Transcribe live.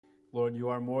Lord, you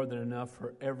are more than enough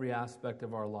for every aspect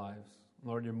of our lives.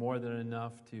 Lord, you're more than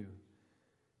enough to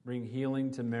bring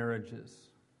healing to marriages.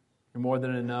 You're more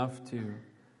than enough to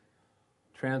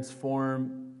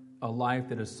transform a life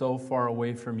that is so far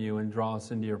away from you and draw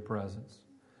us into your presence.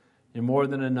 You're more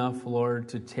than enough, Lord,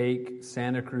 to take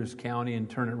Santa Cruz County and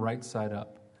turn it right side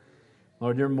up.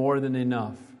 Lord, you're more than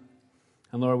enough.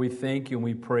 And Lord, we thank you and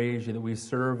we praise you that we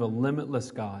serve a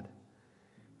limitless God.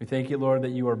 We thank you, Lord,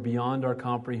 that you are beyond our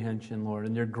comprehension, Lord,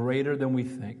 and you're greater than we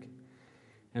think.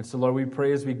 And so, Lord, we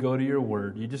pray as we go to your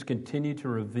word, you just continue to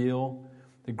reveal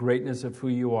the greatness of who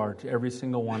you are to every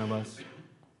single one of us.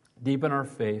 Deepen our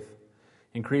faith.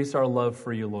 Increase our love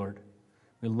for you, Lord.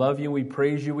 We love you, we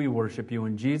praise you, we worship you.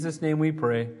 In Jesus' name we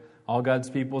pray. All God's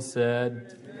people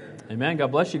said, Amen.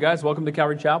 God bless you guys. Welcome to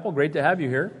Calvary Chapel. Great to have you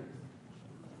here.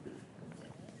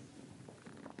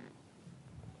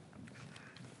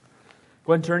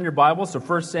 Go ahead and turn your Bibles to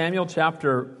 1 Samuel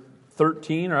chapter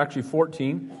 13, or actually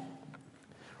 14.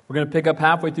 We're going to pick up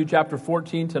halfway through chapter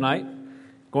 14 tonight,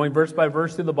 going verse by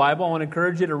verse through the Bible. I want to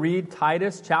encourage you to read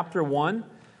Titus chapter 1,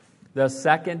 the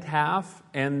second half,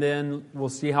 and then we'll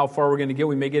see how far we're going to get.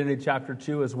 We may get into chapter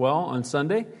 2 as well on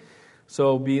Sunday,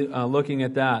 so be looking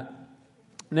at that.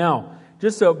 Now,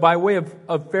 just so by way of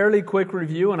a fairly quick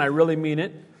review, and I really mean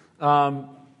it,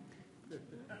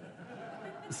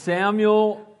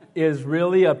 Samuel is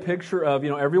really a picture of,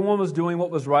 everyone was doing what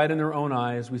was right in their own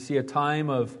eyes. We see a time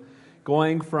of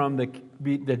going from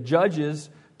the judges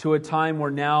to a time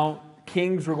where now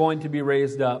kings were going to be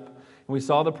raised up. And we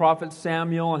saw the prophet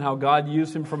Samuel and how God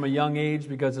used him from a young age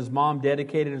because his mom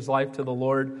dedicated his life to the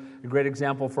Lord. A great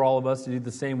example for all of us to do the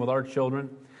same with our children.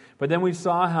 But then we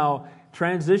saw how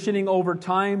transitioning over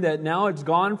time that now it's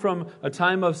gone from a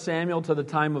time of Samuel to the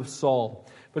time of Saul.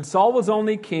 But Saul was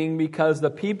only king because the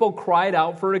people cried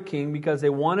out for a king because they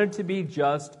wanted to be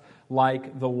just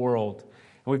like the world.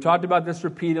 And we've talked about this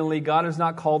repeatedly. God has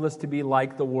not called us to be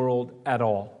like the world at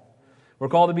all. We're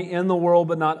called to be in the world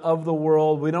but not of the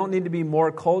world. We don't need to be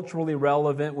more culturally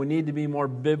relevant. We need to be more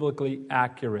biblically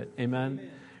accurate. Amen?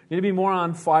 We need to be more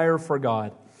on fire for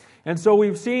God. And so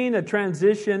we've seen a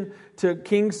transition to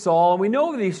King Saul. And we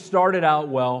know that he started out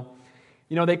well.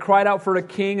 They cried out for a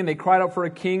king, and they cried out for a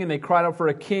king, and they cried out for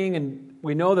a king, and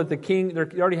we know that the king, they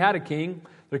already had a king.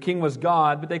 Their king was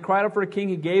God, but they cried out for a king.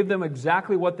 He gave them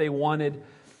exactly what they wanted.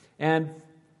 And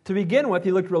to begin with,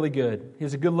 he looked really good. He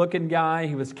was a good-looking guy.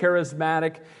 He was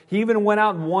charismatic. He even went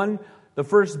out and won the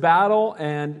first battle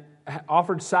and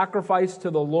offered sacrifice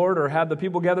to the Lord, or had the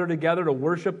people gather together to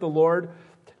worship the Lord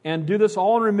and do this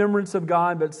all in remembrance of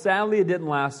God, but sadly it didn't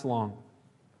last long.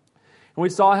 And we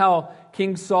saw how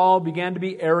King Saul began to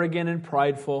be arrogant and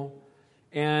prideful.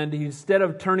 And instead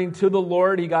of turning to the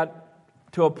Lord, he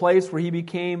got to a place where he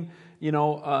became,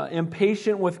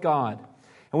 impatient with God.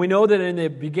 And we know that in the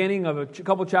beginning of a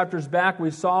couple chapters back,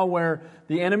 we saw where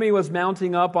the enemy was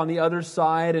mounting up on the other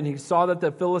side. And he saw that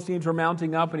the Philistines were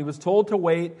mounting up. And he was told to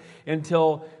wait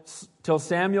until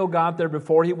Samuel got there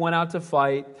before he went out to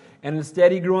fight. And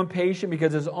instead he grew impatient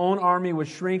because his own army was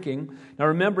shrinking. Now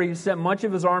remember, he sent much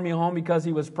of his army home because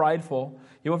he was prideful.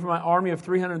 He went from an army of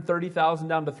 330,000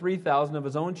 down to 3,000 of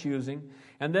his own choosing.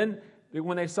 And then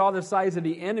when they saw the size of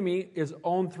the enemy, his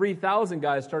own 3,000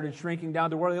 guys started shrinking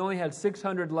down to where they only had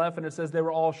 600 left. And it says they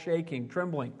were all shaking,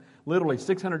 trembling. Literally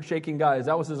 600 shaking guys.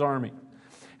 That was his army.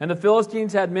 And the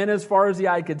Philistines had men as far as the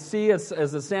eye could see, as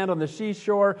the sand on the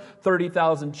seashore,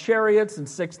 30,000 chariots and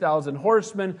 6,000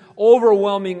 horsemen.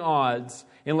 Overwhelming odds,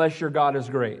 unless your God is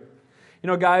great.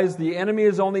 Guys, the enemy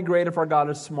is only great if our God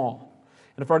is small.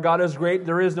 And if our God is great,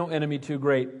 there is no enemy too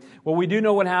great. Well, we do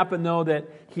know what happened, though, that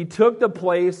he took the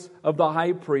place of the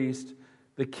high priest.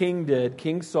 The king did,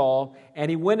 King Saul,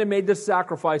 and he went and made this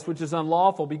sacrifice, which is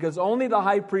unlawful because only the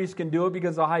high priest can do it,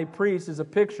 because the high priest is a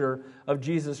picture of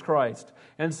Jesus Christ.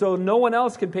 And so no one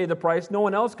else can pay the price, no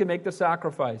one else can make the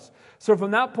sacrifice. So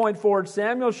from that point forward,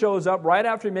 Samuel shows up right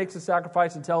after he makes the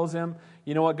sacrifice and tells him,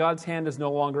 you know what, God's hand is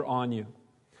no longer on you.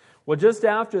 Well, just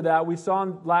after that, we saw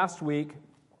last week,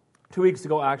 2 weeks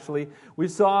ago actually, we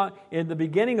saw in the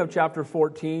beginning of chapter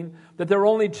 14 that there were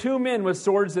only two men with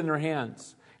swords in their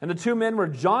hands. And the two men were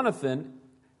Jonathan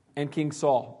and King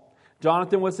Saul.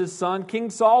 Jonathan was his son.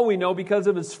 King Saul, we know because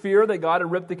of his fear that God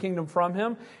had ripped the kingdom from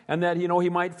him and that, he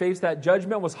might face that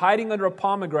judgment, was hiding under a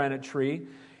pomegranate tree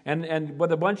and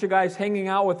with a bunch of guys hanging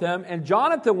out with him. And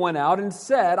Jonathan went out and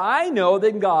said, I know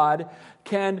that God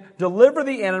can deliver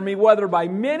the enemy, whether by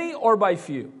many or by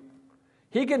few.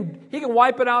 He can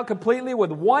wipe it out completely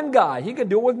with one guy. He can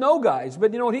do it with no guys,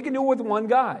 but he can do it with one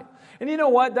guy. And you know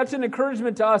what? That's an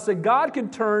encouragement to us that God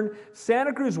can turn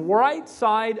Santa Cruz right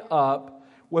side up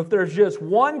if there's just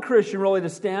one Christian really to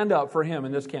stand up for him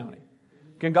in this county.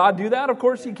 Can God do that? Of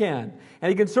course He can. And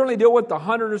He can certainly deal with the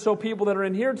 100 or so people that are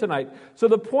in here tonight. So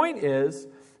the point is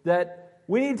that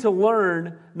we need to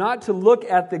learn not to look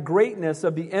at the greatness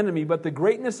of the enemy, but the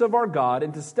greatness of our God,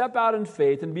 and to step out in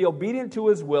faith and be obedient to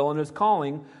His will and His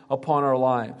calling upon our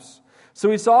lives. So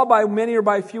we saw by many or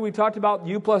by few, we talked about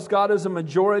you plus God as a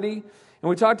majority, and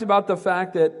we talked about the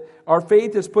fact that our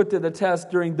faith is put to the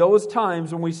test during those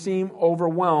times when we seem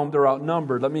overwhelmed or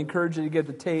outnumbered. Let me encourage you to get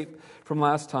the tape from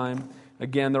last time.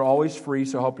 Again, they're always free,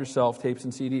 so help yourself, tapes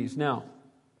and CDs. Now,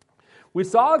 we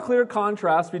saw a clear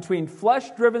contrast between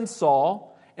flesh-driven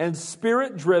Saul and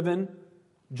spirit-driven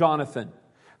Jonathan.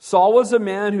 Saul was a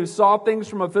man who saw things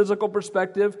from a physical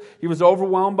perspective. He was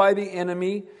overwhelmed by the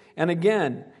enemy. And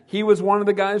again, he was one of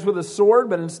the guys with a sword,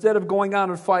 but instead of going out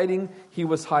and fighting, he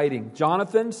was hiding.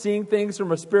 Jonathan, seeing things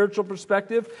from a spiritual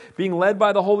perspective, being led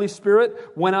by the Holy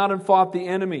Spirit, went out and fought the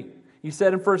enemy. He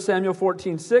said in 1 Samuel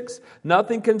 14:6,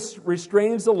 nothing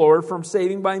restrains the Lord from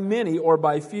saving by many or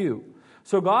by few.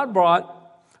 So God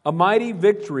brought a mighty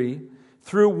victory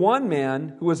through one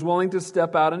man who was willing to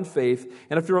step out in faith.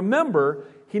 And if you remember,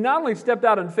 he not only stepped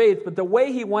out in faith, but the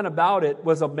way he went about it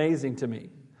was amazing to me.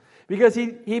 Because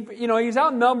he's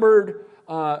outnumbered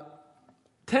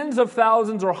tens of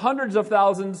thousands or hundreds of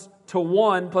thousands to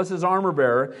one plus his armor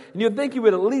bearer. And you'd think he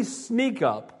would at least sneak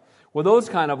up with those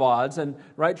kind of odds and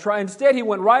try. Instead, he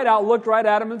went right out, looked right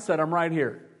at him, and said, I'm right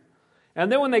here. And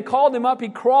then when they called him up, he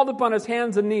crawled up on his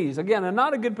hands and knees. Again, and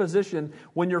not a good position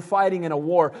when you're fighting in a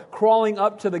war. Crawling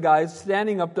up to the guys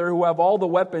standing up there who have all the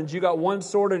weapons. You got one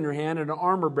sword in your hand and an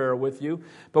armor bearer with you.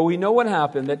 But we know what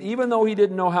happened, that even though he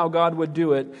didn't know how God would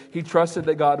do it, he trusted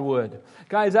that God would.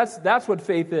 Guys, that's what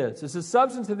faith is. It's the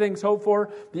substance of things hoped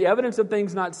for, the evidence of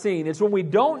things not seen. It's when we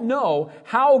don't know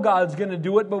how God's going to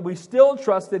do it, but we still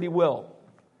trust that He will.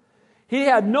 He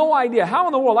had no idea. How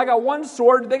in the world? I got one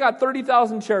sword. They got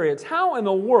 30,000 chariots. How in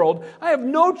the world? I have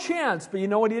no chance. But you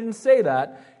know what? He didn't say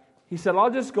that. He said, I'll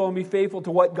just go and be faithful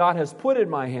to what God has put in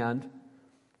my hand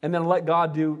and then let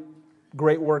God do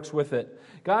great works with it.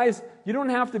 Guys, you don't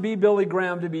have to be Billy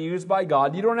Graham to be used by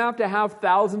God. You don't have to have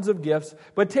thousands of gifts.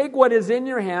 But take what is in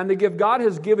your hand, the gift God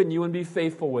has given you, and be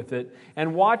faithful with it.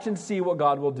 And watch and see what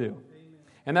God will do.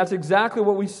 And that's exactly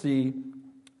what we see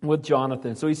with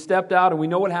Jonathan. So he stepped out, and we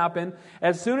know what happened.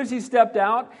 As soon as he stepped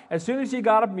out, as soon as he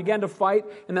got up and began to fight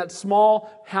in that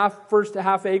small first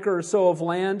half acre or so of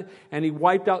land, and he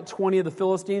wiped out 20 of the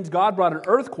Philistines, God brought an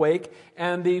earthquake,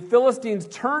 and the Philistines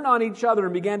turned on each other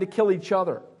and began to kill each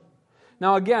other.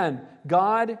 Now again,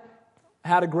 God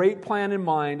had a great plan in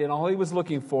mind, and all He was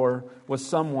looking for was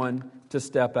someone to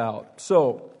step out.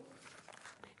 So,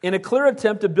 in a clear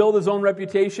attempt to build his own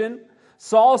reputation,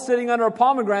 Saul, sitting under a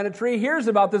pomegranate tree, hears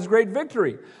about this great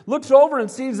victory, looks over and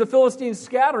sees the Philistines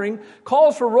scattering,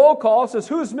 calls for roll call, says,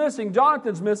 who's missing?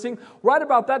 Jonathan's missing. Right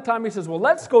about that time, he says, well,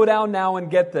 let's go down now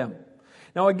and get them.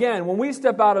 Now again, when we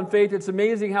step out in faith, it's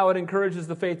amazing how it encourages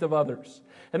the faith of others.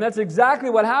 And that's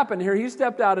exactly what happened here. He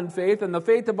stepped out in faith, and the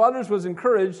faith of others was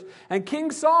encouraged. And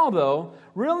King Saul, though,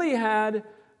 really had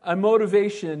a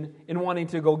motivation in wanting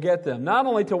to go get them. Not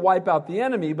only to wipe out the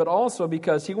enemy, but also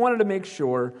because he wanted to make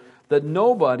sure that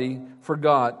nobody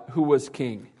forgot who was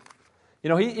king. You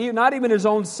know, he not even his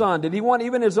own son. Did he want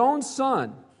even his own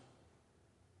son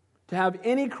to have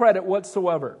any credit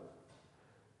whatsoever?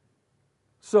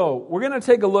 So, we're going to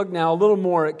take a look now a little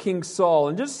more at King Saul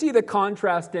and just see the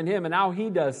contrast in him and how he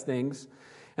does things.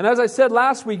 And as I said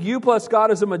last week, you plus God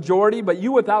is a majority, but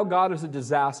you without God is a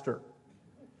disaster.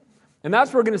 And that's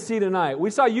what we're going to see tonight. We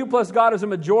saw you plus God as a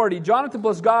majority. Jonathan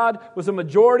plus God was a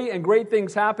majority and great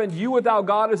things happened. You without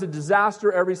God is a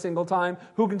disaster every single time.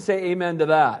 Who can say amen to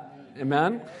that?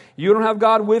 Amen? You don't have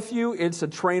God with you, it's a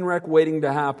train wreck waiting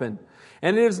to happen.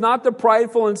 And it is not the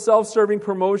prideful and self-serving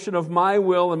promotion of my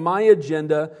will and my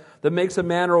agenda that makes a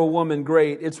man or a woman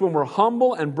great. It's when we're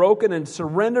humble and broken and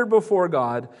surrendered before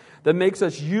God that makes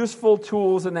us useful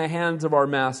tools in the hands of our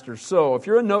Master. So, if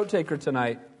you're a note taker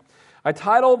tonight, I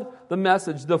titled the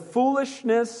message, The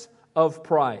Foolishness of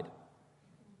Pride.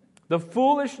 The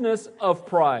foolishness of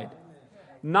pride.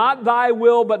 Not thy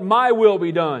will, but my will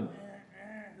be done.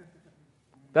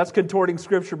 That's contorting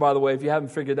Scripture, by the way, if you haven't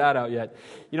figured that out yet.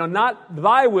 You know, not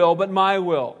thy will, but my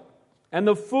will. And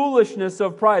the foolishness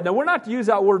of pride. Now, we're not to use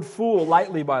that word fool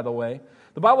lightly, by the way.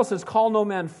 The Bible says, call no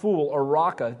man fool or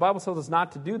raka. The Bible tells us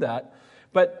not to do that.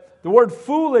 But the word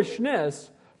foolishness,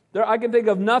 I can think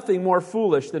of nothing more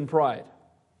foolish than pride.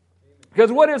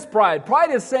 Because what is pride?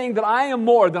 Pride is saying that I am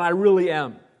more than I really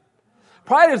am.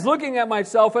 Pride is looking at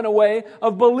myself in a way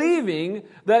of believing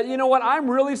that, you know what, I'm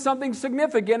really something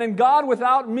significant, and God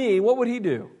without me, what would He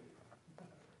do?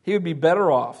 He would be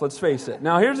better off, let's face it.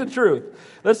 Now, here's the truth.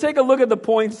 Let's take a look at the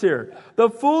points here. The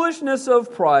foolishness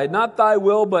of pride, not thy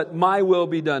will, but my will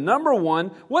be done. Number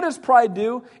one, what does pride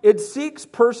do? It seeks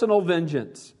personal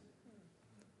vengeance.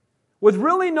 With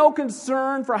really no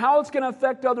concern for how it's going to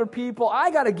affect other people,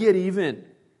 I got to get even.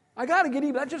 I got to get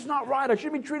even. That's just not right. I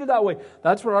shouldn't be treated that way.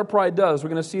 That's what our pride does. We're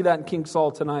going to see that in King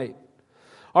Saul tonight.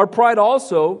 Our pride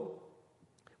also,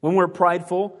 when we're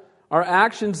prideful, our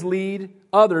actions lead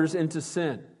others into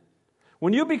sin.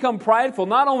 When you become prideful,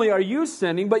 not only are you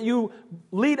sinning, but you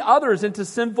lead others into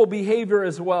sinful behavior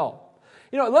as well.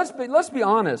 You know, let's be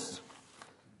honest.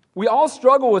 We all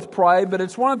struggle with pride, but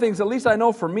it's one of the things, at least I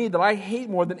know for me, that I hate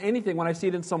more than anything when I see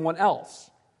it in someone else.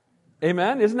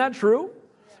 Amen? Isn't that true?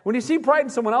 When you see pride in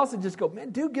someone else, you just go, man,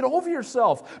 dude, get over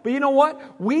yourself. But you know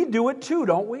what? We do it too,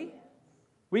 don't we?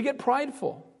 We get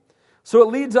prideful. So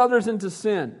it leads others into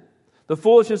sin. The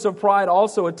foolishness of pride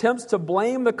also attempts to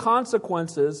blame the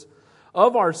consequences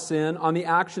of our sin on the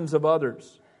actions of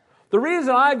others. The reason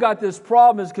I've got this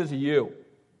problem is because of you.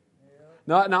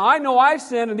 Now I know I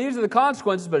sinned and these are the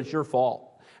consequences, but it's your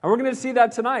fault. And we're going to see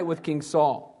that tonight with King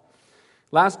Saul.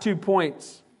 Last 2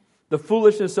 points. The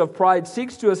foolishness of pride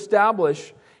seeks to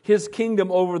establish his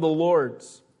kingdom over the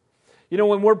Lord's. You know,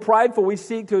 when we're prideful, we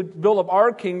seek to build up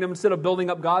our kingdom instead of building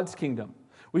up God's kingdom.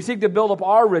 We seek to build up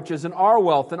our riches and our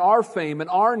wealth and our fame and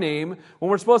our name when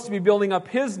we're supposed to be building up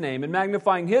His name and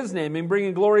magnifying His name and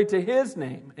bringing glory to His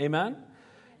name. Amen?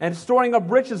 And storing up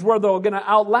riches where they're going to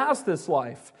outlast this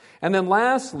life. And then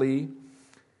lastly,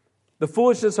 the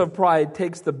foolishness of pride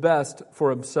takes the best for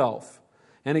himself.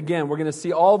 And again, we're going to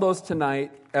see all those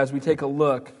tonight as we take a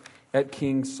look at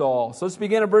King Saul. So let's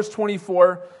begin at verse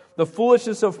 24. The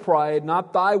foolishness of pride,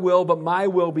 not thy will, but my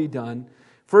will be done.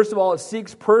 First of all, it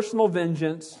seeks personal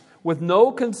vengeance with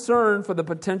no concern for the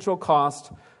potential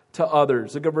cost to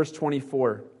others. Look at verse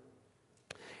 24.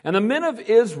 And the men of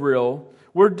Israel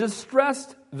were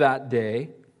distressed that day,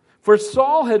 for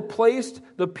Saul had placed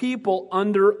the people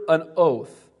under an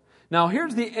oath. Now,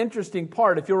 here's the interesting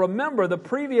part. If you remember, the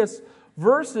previous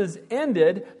verses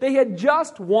ended, they had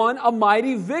just won a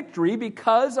mighty victory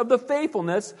because of the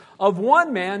faithfulness of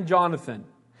one man, Jonathan.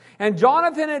 And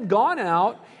Jonathan had gone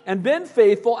out and been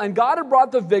faithful, and God had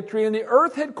brought the victory, and the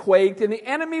earth had quaked, and the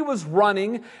enemy was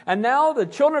running, and now the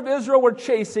children of Israel were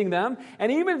chasing them,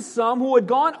 and even some who had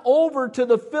gone over to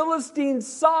the Philistine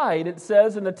side, it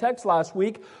says in the text last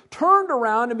week, turned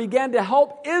around and began to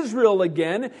help Israel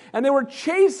again, and they were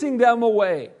chasing them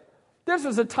away. This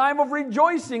was a time of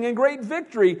rejoicing and great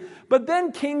victory, but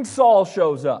then King Saul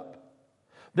shows up.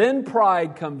 Then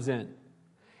pride comes in.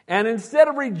 And instead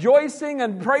of rejoicing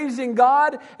and praising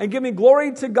God and giving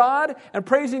glory to God and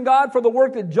praising God for the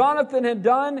work that Jonathan had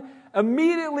done,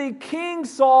 immediately King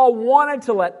Saul wanted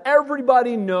to let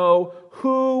everybody know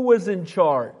who was in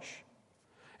charge.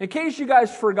 In case you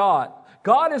guys forgot,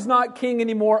 God is not king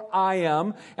anymore, I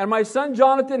am. And my son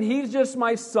Jonathan, he's just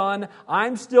my son.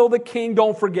 I'm still the king,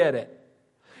 don't forget it.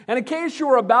 And in case you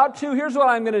were about to, here's what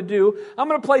I'm going to do. I'm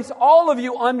going to place all of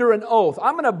you under an oath.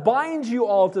 I'm going to bind you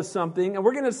all to something, and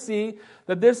we're going to see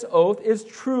that this oath is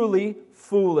truly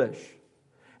foolish.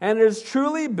 And it is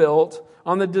truly built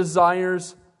on the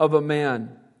desires of a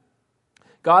man.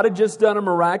 God had just done a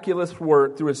miraculous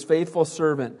work through His faithful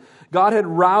servant. God had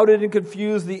routed and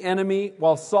confused the enemy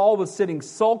while Saul was sitting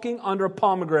sulking under a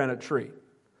pomegranate tree.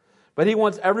 But He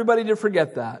wants everybody to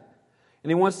forget that. And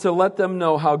He wants to let them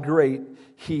know how great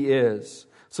He is.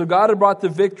 So God had brought the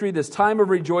victory. This time of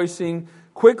rejoicing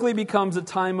quickly becomes a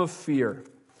time of fear.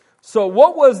 So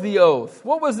what was the oath?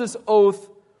 What was this oath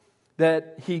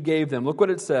that He gave them? Look what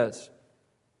it says.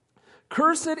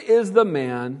 Cursed is the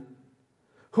man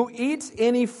who eats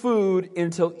any food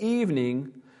until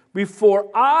evening before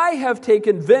I have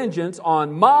taken vengeance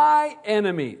on my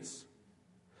enemies.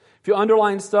 If you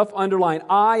underline stuff, underline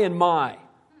I and my.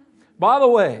 By the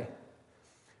way,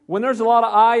 when there's a lot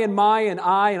of I and my and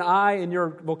I in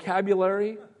your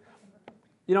vocabulary,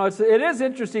 you know, it is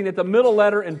interesting that the middle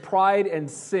letter in pride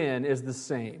and sin is the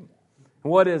same.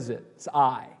 And what is it? It's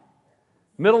I.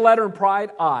 Middle letter in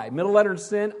pride, I. Middle letter in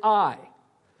sin, I.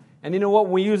 And you know what?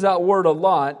 When we use that word a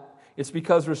lot, it's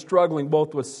because we're struggling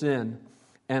both with sin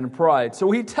and pride.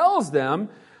 So He tells them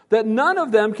that none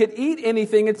of them could eat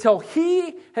anything until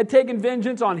He had taken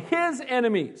vengeance on His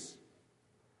enemies.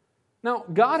 Now,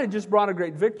 God had just brought a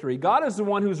great victory. God is the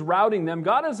one who's routing them.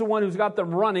 God is the one who's got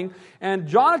them running. And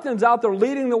Jonathan's out there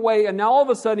leading the way. And now all of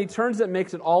a sudden he turns it and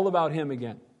makes it all about him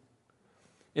again.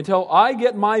 Until I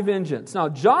get my vengeance. Now,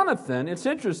 Jonathan, it's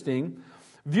interesting,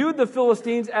 viewed the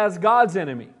Philistines as God's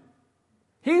enemy.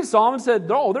 He saw them and said,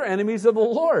 oh, they're enemies of the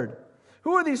Lord.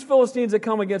 Who are these Philistines that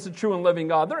come against the true and living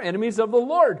God? They're enemies of the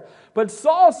Lord. But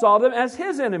Saul saw them as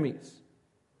his enemies.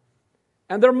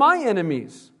 And they're my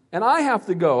enemies. And I have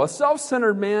to go. A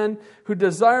self-centered man who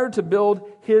desired to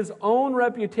build his own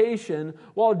reputation,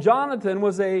 while Jonathan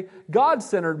was a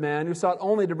God-centered man who sought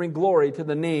only to bring glory to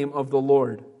the name of the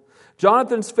Lord.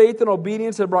 Jonathan's faith and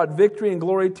obedience had brought victory and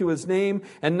glory to his name.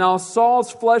 And now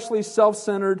Saul's fleshly,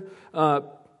 self-centered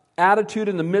attitude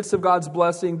in the midst of God's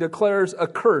blessing declares a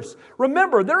curse.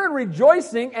 Remember, they're in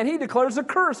rejoicing, and he declares a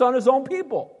curse on his own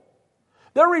people.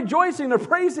 They're rejoicing, they're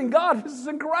praising God. This is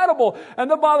incredible. And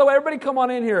then, by the way, everybody come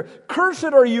on in here. Cursed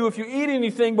are you if you eat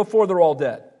anything before they're all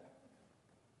dead.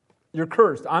 You're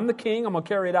cursed. I'm the king, I'm going to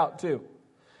carry it out too.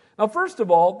 Now, first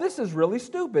of all, this is really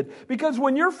stupid. Because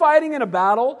when you're fighting in a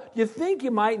battle, you think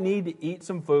you might need to eat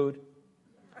some food.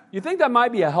 You think that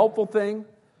might be a helpful thing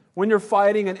when you're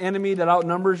fighting an enemy that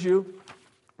outnumbers you?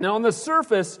 Now, on the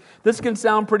surface, this can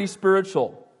sound pretty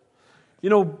spiritual. You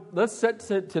know, let's set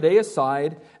today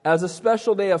aside as a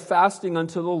special day of fasting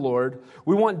unto the Lord.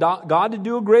 We want God to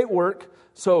do a great work,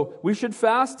 so we should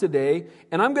fast today.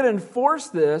 And I'm going to enforce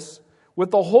this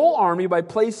with the whole army by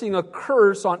placing a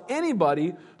curse on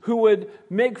anybody who would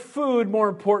make food more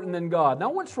important than God.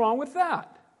 Now, what's wrong with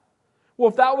that?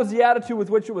 Well, if that was the attitude with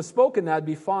which it was spoken, that'd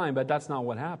be fine, but that's not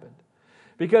what happened.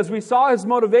 Because we saw his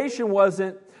motivation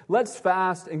wasn't, let's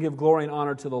fast and give glory and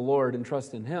honor to the Lord and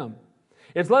trust in Him.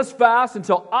 It's let's fast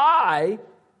until I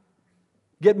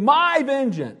get my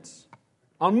vengeance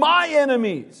on my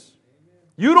enemies.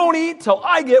 You don't eat till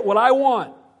I get what I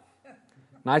want.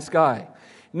 Nice guy.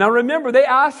 Now remember, they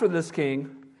asked for this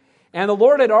king, and the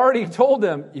Lord had already told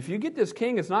them, if you get this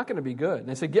king, it's not going to be good. And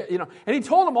they said, and He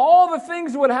told them all the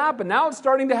things that would happen. Now it's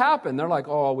starting to happen. They're like,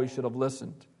 oh, we should have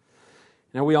listened.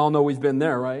 Now we all know we've been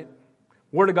there, right?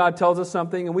 Word of God tells us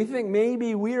something, and we think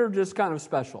maybe we're just kind of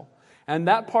special. And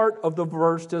that part of the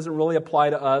verse doesn't really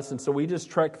apply to us, and so we just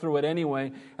trek through it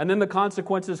anyway. And then the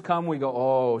consequences come, we go,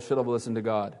 oh, should have listened to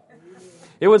God.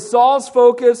 It was Saul's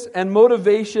focus and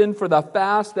motivation for the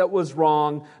fast that was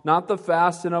wrong, not the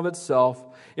fast in of itself.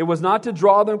 It was not to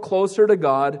draw them closer to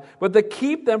God, but to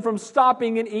keep them from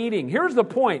stopping and eating. Here's the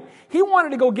point. He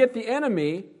wanted to go get the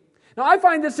enemy. Now, I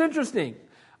find this interesting.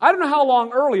 I don't know how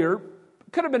long earlier,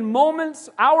 could have been moments,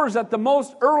 hours at the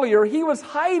most earlier, he was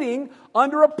hiding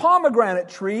under a pomegranate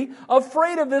tree,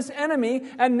 afraid of this enemy,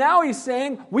 and now he's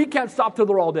saying, we can't stop till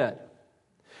they're all dead.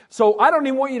 So I don't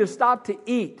even want you to stop to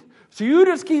eat. So you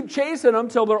just keep chasing them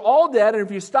till they're all dead, and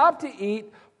if you stop to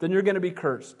eat, then you're going to be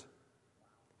cursed.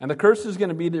 And the curse is going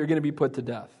to be that you're going to be put to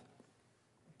death.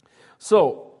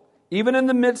 So, even in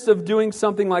the midst of doing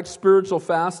something like spiritual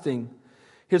fasting,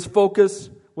 his focus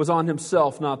was on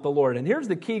himself, not the Lord. And here's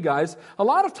the key, guys. A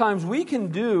lot of times we can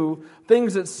do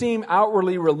things that seem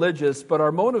outwardly religious, but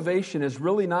our motivation is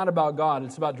really not about God.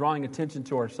 It's about drawing attention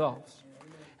to ourselves.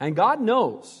 And God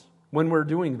knows when we're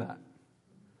doing that.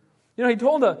 You know, he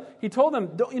told them,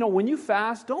 when you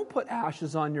fast, don't put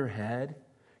ashes on your head.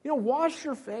 Wash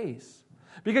your face.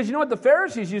 Because you know what the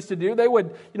Pharisees used to do? They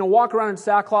would, walk around in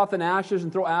sackcloth and ashes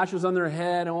and throw ashes on their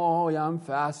head. Oh, yeah, I'm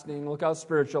fasting. Look how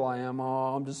spiritual I am.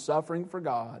 Oh, I'm just suffering for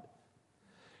God.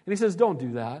 And he says, don't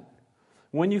do that.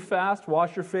 When you fast,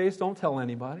 wash your face. Don't tell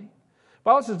anybody. The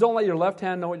Bible says, don't let your left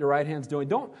hand know what your right hand's doing.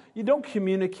 You don't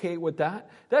communicate with that.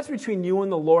 That's between you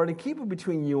and the Lord, and keep it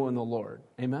between you and the Lord.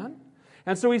 Amen?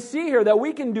 And so we see here that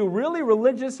we can do really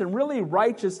religious and really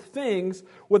righteous things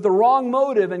with the wrong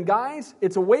motive. And guys,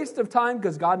 it's a waste of time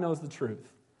because God knows the truth.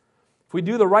 If we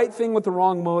do the right thing with the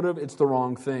wrong motive, it's the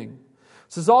wrong thing.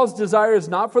 So Saul's desire is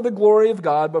not for the glory of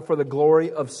God, but for the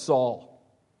glory of Saul.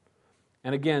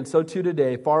 And again, so too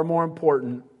today, far more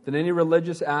important than any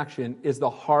religious action is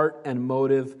the heart and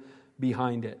motive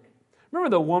behind it. Remember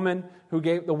the woman who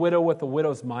gave the widow with the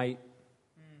widow's mite?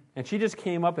 And she just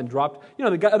came up and dropped,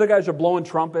 the other guys are blowing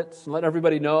trumpets and let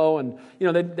everybody know. And,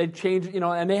 they'd change,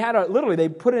 and they had they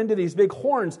put it into these big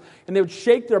horns and they would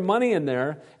shake their money in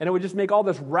there and it would just make all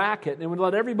this racket and it would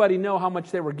let everybody know how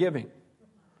much they were giving.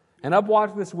 And up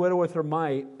walked this widow with her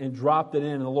mite and dropped it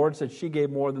in. And the Lord said she gave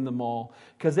more than them all.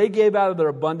 Because they gave out of their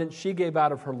abundance, she gave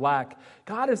out of her lack.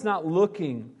 God is not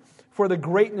looking for the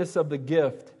greatness of the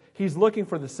gift. He's looking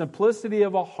for the simplicity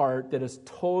of a heart that is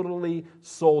totally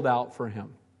sold out for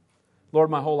Him. Lord,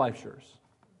 my whole life's yours.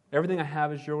 Everything I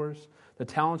have is yours. The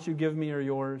talents you give me are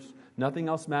yours. Nothing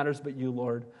else matters but you,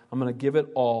 Lord. I'm going to give it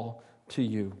all to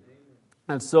you.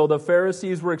 And so the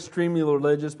Pharisees were extremely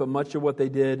religious, but much of what they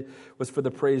did was for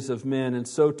the praise of men. And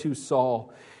so too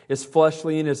Saul is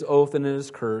fleshly in his oath and in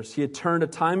his curse. He had turned a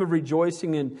time of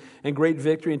rejoicing and great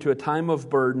victory into a time of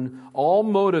burden, all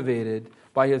motivated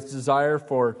by his desire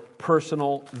for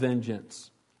personal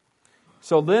vengeance.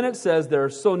 So then it says there,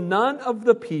 so none of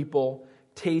the people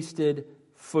tasted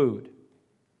food.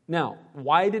 Now,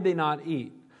 why did they not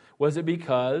eat? Was it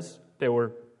because they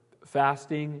were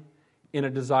fasting in a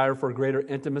desire for greater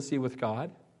intimacy with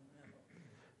God?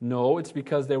 No, it's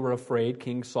because they were afraid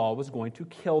King Saul was going to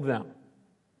kill them.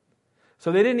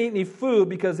 So they didn't eat any food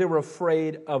because they were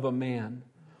afraid of a man,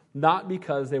 not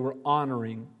because they were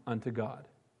honoring unto God.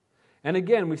 And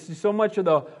again, we see so much of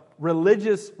the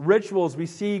religious rituals we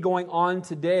see going on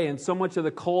today, and so much of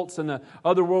the cults and the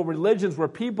other world religions where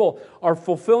people are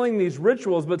fulfilling these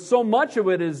rituals, but so much of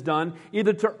it is done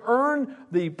either to earn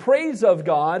the praise of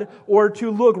God or to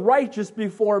look righteous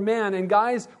before man. And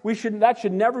guys, that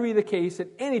should never be the case in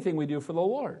anything we do for the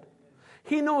Lord.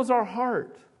 He knows our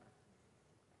heart.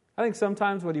 I think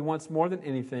sometimes what He wants more than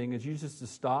anything is you just to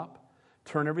stop,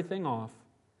 turn everything off,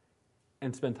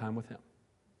 and spend time with Him.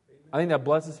 I think that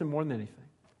blesses Him more than anything.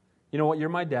 You know what? You're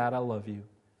my dad. I love you.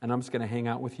 And I'm just going to hang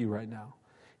out with you right now.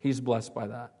 He's blessed by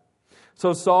that.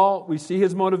 So Saul, we see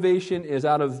his motivation is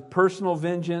out of personal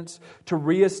vengeance to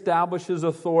reestablish his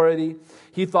authority.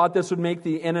 He thought this would make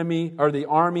the enemy or the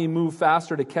army move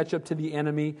faster to catch up to the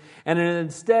enemy. And it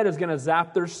instead is going to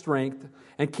zap their strength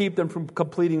and keep them from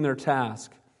completing their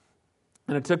task.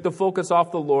 And it took the focus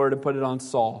off the Lord and put it on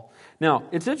Saul. Now,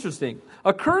 it's interesting.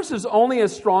 A curse is only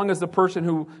as strong as the person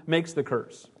who makes the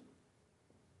curse.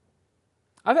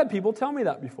 I've had people tell me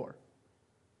that before.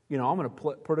 I'm going to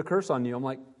put a curse on you. I'm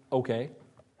like, okay.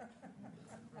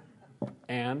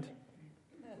 And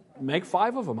make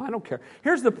 5 of them. I don't care.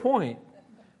 Here's the point.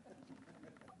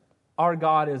 Our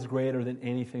God is greater than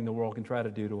anything the world can try to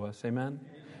do to us. Amen?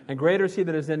 And greater is He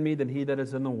that is in me than he that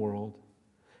is in the world.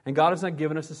 And God has not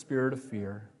given us a spirit of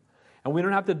fear. And we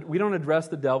don't address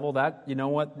the devil. That, you know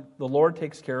what? The Lord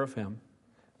takes care of him.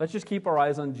 Let's just keep our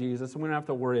eyes on Jesus and we don't have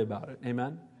to worry about it.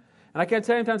 Amen? And I can't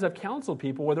tell you how many times I've counseled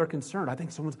people where they're concerned. I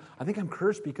think I'm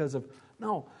cursed because of,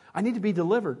 no, I need to be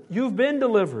delivered. You've been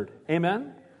delivered.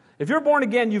 Amen? If you're born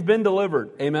again, you've been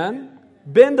delivered. Amen?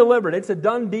 Been delivered. It's a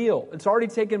done deal. It's already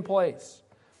taken place.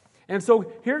 And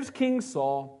so here's King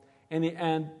Saul,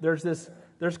 and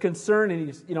there's concern, and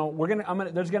he's,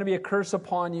 there's going to be a curse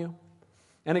upon you.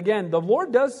 And again, the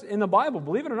Lord does in the Bible,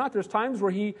 believe it or not, there's times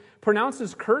where He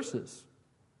pronounces curses.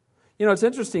 It's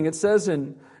interesting. It says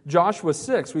in Joshua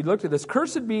 6, we looked at this.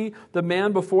 Cursed be the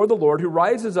man before the Lord who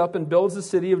rises up and builds the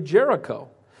city of Jericho.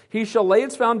 He shall lay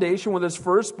its foundation with his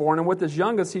firstborn, and with his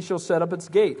youngest he shall set up its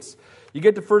gates. You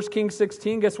get to 1 Kings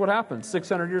 16, guess what happens?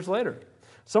 600 years later.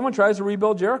 Someone tries to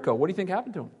rebuild Jericho. What do you think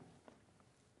happened to him?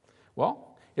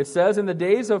 Well, it says in the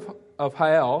days of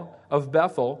Hiel, of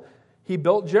Bethel, he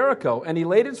built Jericho, and he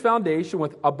laid its foundation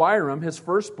with Abiram, his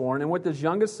firstborn, and with his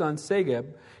youngest son,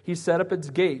 Segeb, he set up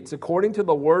its gates, according to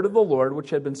the word of the Lord,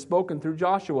 which had been spoken through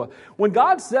Joshua. When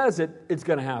God says it, it's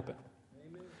going to happen.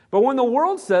 Amen. But when the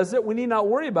world says it, we need not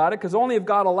worry about it, because only if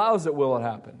God allows it will it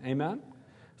happen. Amen?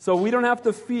 So we don't have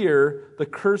to fear the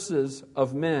curses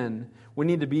of men. We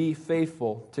need to be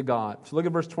faithful to God. So look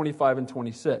at verse 25 and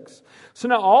 26. So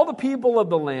now all the people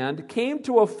of the land came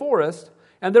to a forest,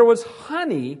 and there was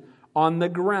honey on the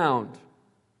ground.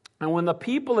 And when the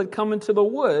people had come into the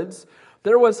woods,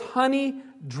 there was honey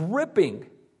dripping.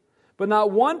 But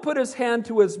not one put his hand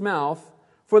to his mouth,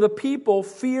 for the people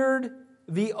feared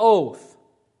the oath.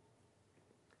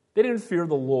 They didn't fear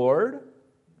the Lord.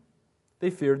 They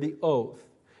feared the oath.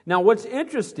 Now what's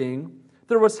interesting,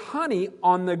 there was honey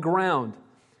on the ground.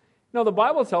 Now the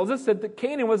Bible tells us that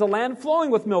Canaan was a land flowing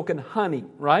with milk and honey,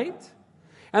 right?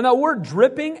 And that word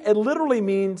dripping, it literally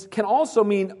can also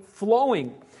mean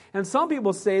flowing. And some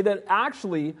people say that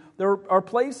actually there are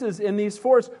places in these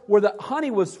forests where the honey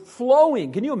was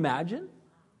flowing. Can you imagine?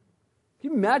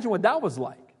 Can you imagine what that was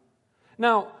like?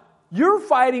 Now, you're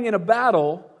fighting in a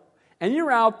battle and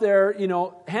you're out there,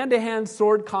 hand-to-hand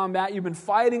sword combat. You've been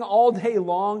fighting all day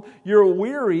long. You're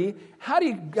weary. How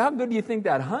good do you think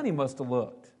that honey must have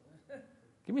looked?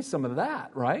 Give me some of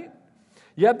that, right?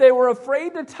 Yet they were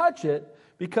afraid to touch it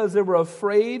because they were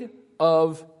afraid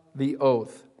of the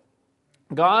oath.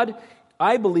 God,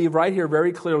 I believe right here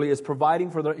very clearly, is providing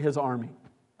for His army.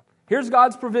 Here's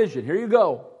God's provision. Here you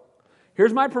go.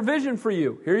 Here's my provision for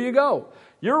you. Here you go.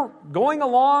 You're going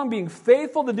along, being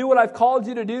faithful to do what I've called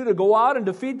you to do, to go out and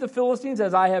defeat the Philistines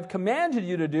as I have commanded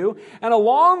you to do. And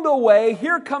along the way,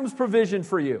 here comes provision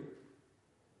for you.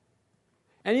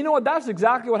 And you know what? That's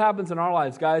exactly what happens in our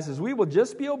lives, guys, is we will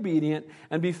just be obedient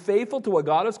and be faithful to what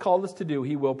God has called us to do.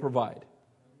 He will provide.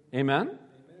 Amen?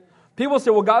 People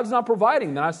say, well, God's not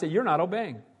providing. Then I say, you're not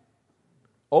obeying.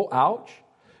 Oh, ouch.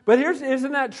 But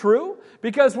isn't that true?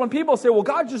 Because when people say, well,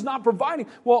 God's just not providing.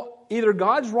 Well, either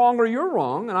God's wrong or you're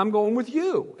wrong, and I'm going with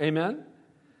you. Amen?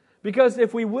 Because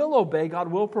if we will obey,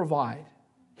 God will provide.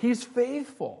 He's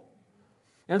faithful.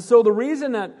 And so the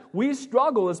reason that we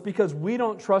struggle is because we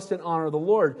don't trust and honor the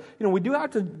Lord. We do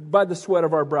have to, by the sweat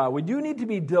of our brow, we do need to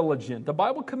be diligent. The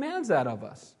Bible commands that of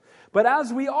us. But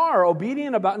as we are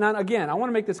obedient about, now again, I want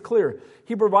to make this clear.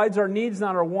 He provides our needs,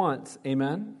 not our wants.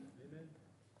 Amen?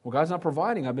 Well, God's not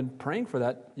providing. I've been praying for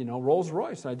that, Rolls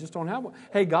Royce, and I just don't have one.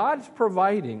 Hey, God's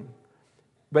providing.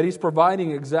 But He's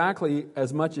providing exactly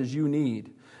as much as you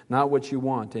need, not what you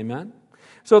want. Amen?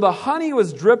 So the honey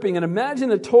was dripping, and imagine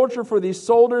the torture for these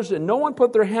soldiers, and no one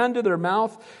put their hand to their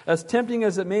mouth, as tempting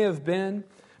as it may have been.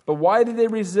 But why did they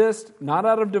resist? Not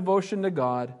out of devotion to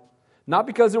God, not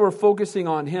because they were focusing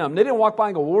on Him. They didn't walk by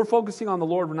and go, well, we're focusing on the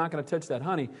Lord, we're not going to touch that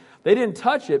honey. They didn't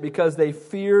touch it because they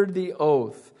feared the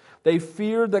oath. They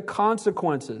feared the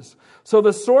consequences. So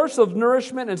the source of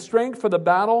nourishment and strength for the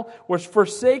battle was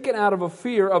forsaken out of a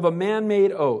fear of a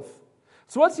man-made oath.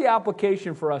 So what's the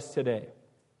application for us today?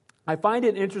 I find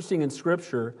it interesting in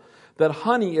Scripture that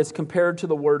honey is compared to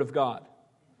the Word of God.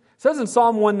 It says in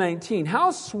Psalm 119,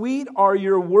 "How sweet are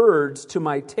your words to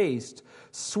my taste,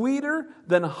 sweeter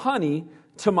than honey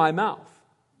to my mouth."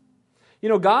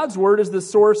 God's Word is the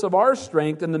source of our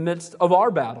strength in the midst of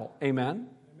our battle. Amen?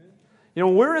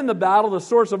 We're in the battle. The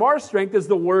source of our strength is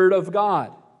the Word of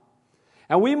God.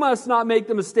 And we must not make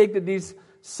the mistake that these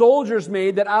soldiers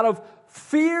made, that out of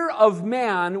fear of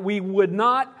man, we would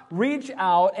not reach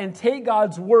out and take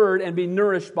God's Word and be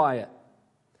nourished by it.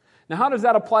 Now, how does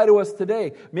that apply to us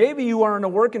today? Maybe you are in a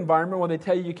work environment where they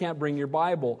tell you can't bring your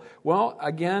Bible. Well,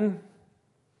 again,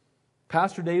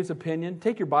 Pastor Dave's opinion,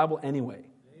 take your Bible anyway.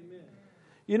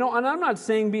 Amen. And I'm not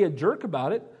saying be a jerk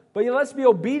about it, but let's be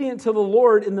obedient to the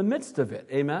Lord in the midst of it.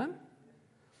 Amen?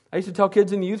 I used to tell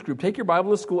kids in the youth group, take your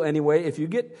Bible to school anyway. If you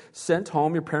get sent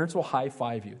home, your parents will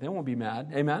high-five you. They won't be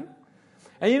mad. Amen?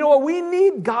 And you know what? We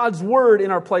need God's Word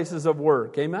in our places of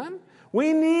work. Amen?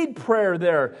 We need prayer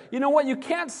there. You know what? You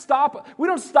can't stop. We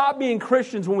don't stop being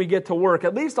Christians when we get to work.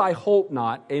 At least I hope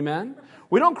not. Amen?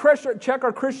 We don't check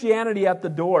our Christianity at the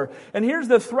door. And here's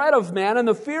the threat of man and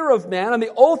the fear of man and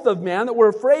the oath of man, that we're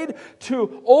afraid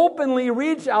to openly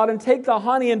reach out and take the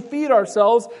honey and feed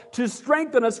ourselves to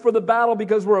strengthen us for the battle,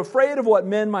 because we're afraid of what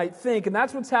men might think. And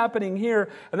that's what's happening here.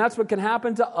 And that's what can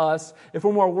happen to us if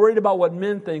we're more worried about what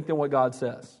men think than what God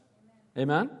says.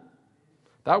 Amen?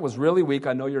 That was really weak.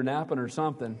 I know you're napping or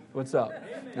something. What's up?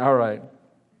 All right.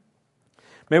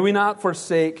 May we not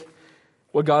forsake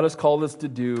what God has called us to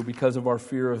do because of our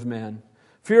fear of man.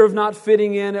 Fear of not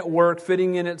fitting in at work,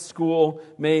 fitting in at school.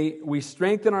 May we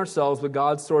strengthen ourselves with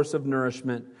God's source of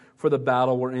nourishment for the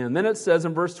battle we're in. Then it says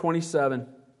in verse 27,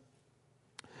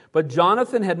 "But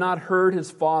Jonathan had not heard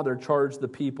his father charge the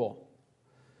people."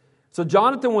 So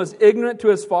Jonathan was ignorant to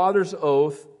his father's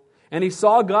oath, and he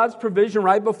saw God's provision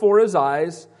right before his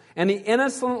eyes, and he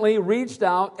innocently reached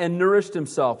out and nourished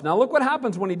himself. Now look what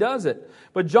happens when he does it.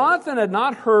 "But Jonathan had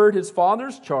not heard his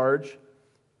father's charge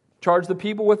the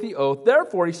people with the oath.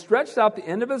 Therefore he stretched out the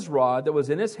end of his rod that was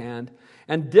in his hand,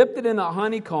 and dipped it in the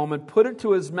honeycomb, and put it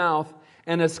to his mouth,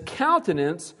 and his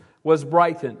countenance was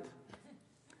brightened."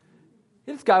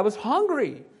 This guy was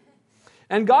hungry.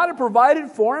 And God had provided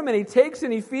for him, and he takes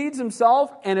and he feeds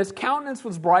himself, and his countenance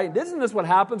was brightened. Isn't this what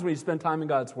happens when you spend time in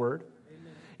God's Word?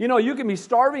 You can be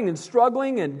starving and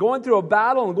struggling and going through a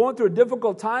battle and going through a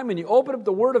difficult time, and you open up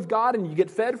the Word of God and you get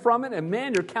fed from it, and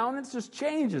man, your countenance just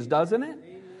changes, doesn't it?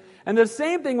 Amen. And the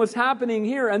same thing was happening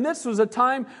here, and this was a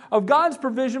time of God's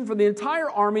provision for the entire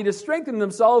army to strengthen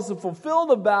themselves to fulfill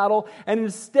the battle, and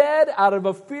instead, out of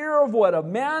a fear of what a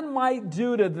man might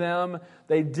do to them,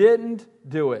 they didn't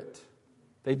do it.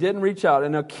 They didn't reach out.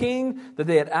 And a king that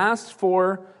they had asked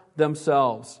for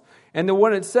themselves. And then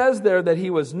when it says there that he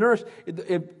was nourished,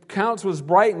 it counts was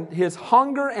brightened. His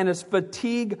hunger and his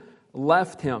fatigue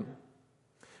left him.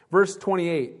 Verse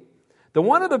 28. "The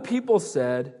one of the people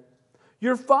said,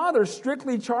 'Your father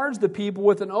strictly charged the people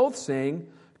with an oath, saying,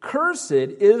 Cursed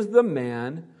is the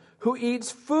man who eats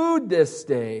food this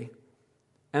day.'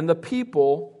 And the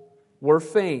people were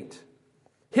faint."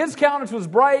 His countenance was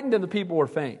brightened and the people were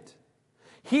faint.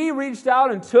 He reached out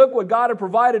and took what God had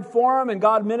provided for him, and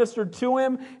God ministered to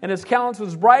him, and his countenance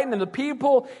was brightened, and the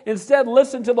people instead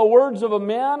listened to the words of a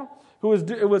man who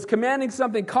was commanding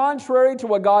something contrary to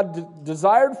what God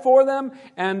desired for them,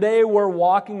 and they were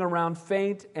walking around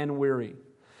faint and weary.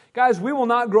 Guys, we will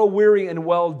not grow weary in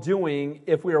well-doing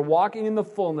if we are walking in the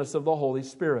fullness of the Holy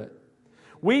Spirit.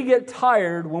 We get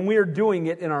tired when we are doing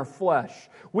it in our flesh.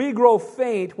 We grow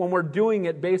faint when we're doing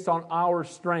it based on our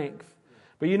strength.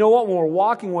 But you know what? When we're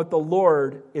walking with the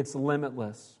Lord, it's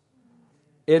limitless.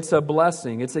 It's a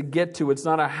blessing. It's a get to. It's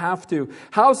not a have to.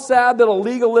 How sad that a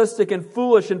legalistic and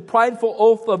foolish and prideful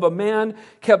oath of a man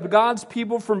kept God's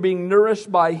people from being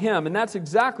nourished by him. And that's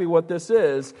exactly what this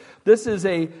is. This is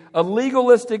a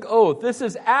legalistic oath. This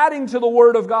is adding to the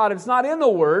Word of God. It's not in the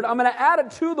Word. I'm going to add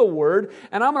it to the Word,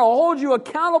 and I'm going to hold you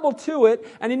accountable to it.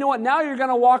 And you know what? Now you're going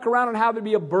to walk around and have it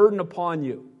be a burden upon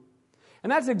you. And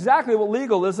that's exactly what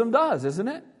legalism does, isn't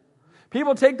it?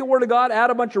 People take the Word of God, add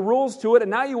a bunch of rules to it, and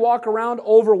now you walk around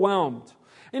overwhelmed.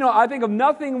 You know, I think of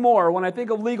nothing more when I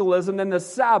think of legalism than the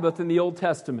Sabbath in the Old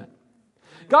Testament.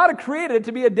 God had created it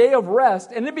to be a day of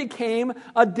rest, and it became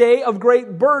a day of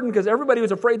great burden because everybody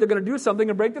was afraid they're going to do something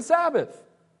and break the Sabbath.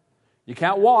 You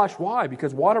can't wash. Why?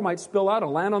 Because water might spill out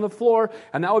and land on the floor,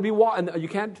 and that would be water. And you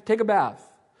can't take a bath.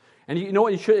 And you know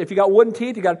what? If you got wooden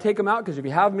teeth, you got to take them out because if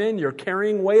you have them in, you're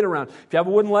carrying weight around. If you have a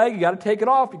wooden leg, you got to take it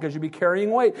off because you'll be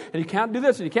carrying weight. And you can't do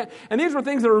this and you can't. And these were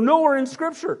things that are nowhere in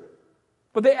Scripture.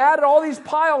 But they added all these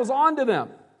piles onto them.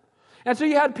 And so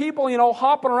you had people,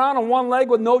 hopping around on one leg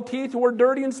with no teeth who were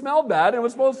dirty and smelled bad. And it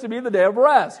was supposed to be the day of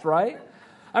rest, right?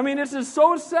 I mean, this is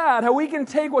so sad how we can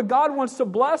take what God wants to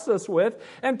bless us with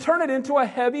and turn it into a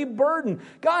heavy burden.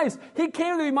 Guys, He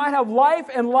came that we might have life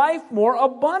and life more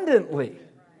abundantly.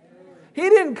 He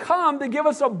didn't come to give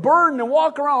us a burden and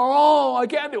walk around, I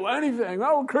can't do anything.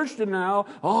 I'm a Christian now.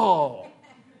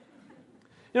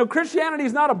 Christianity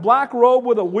is not a black robe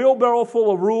with a wheelbarrow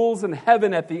full of rules and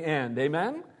heaven at the end.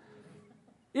 Amen?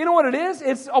 You know what it is?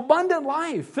 It's abundant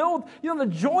life, filled, the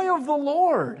joy of the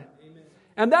Lord. Amen.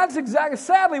 And that's exactly,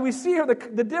 sadly, we see here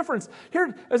the difference.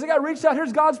 Here, as the guy reached out,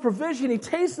 here's God's provision. He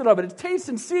tasted of it. He tastes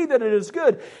and see that it is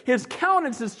good. His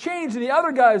countenance has changed, and the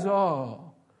other guy's,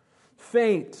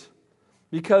 faint.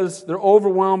 Because they're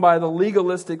overwhelmed by the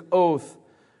legalistic oath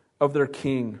of their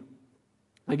king.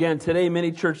 Again, today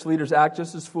many church leaders act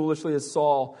just as foolishly as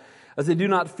Saul, as they do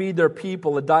not feed their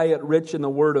people a diet rich in the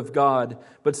Word of God,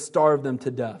 but starve them to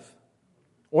death.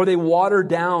 Or they water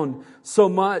down so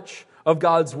much of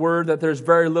God's Word that there's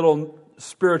very little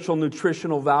spiritual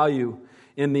nutritional value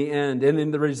in the end. And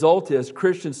then the result is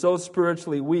Christians so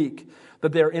spiritually weak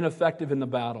that they're ineffective in the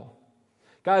battle.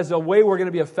 Guys, the way we're going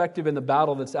to be effective in the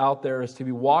battle that's out there is to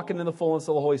be walking in the fullness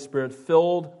of the Holy Spirit,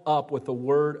 filled up with the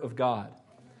Word of God.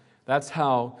 That's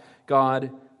how God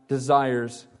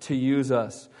desires to use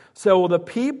us. So the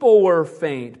people were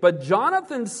faint, but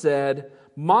Jonathan said,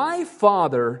 "My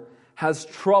father has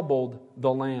troubled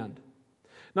the land."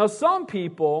 Now some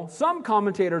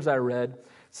commentators I read,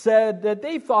 said that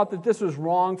they thought that this was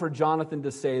wrong for Jonathan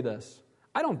to say this.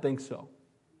 I don't think so.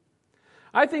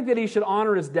 I think that he should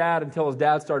honor his dad until his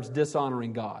dad starts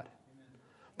dishonoring God.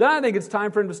 Then I think it's time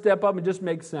for him to step up and just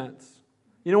make sense.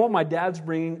 You know what my dad's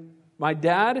bringing? My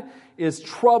dad is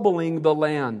troubling the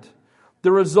land.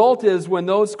 The result is when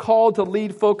those called to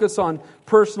lead focus on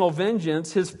personal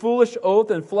vengeance, his foolish oath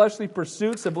and fleshly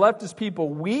pursuits have left his people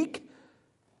weak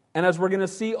and, as we're going to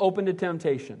see, open to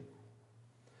temptation.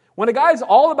 When a guy's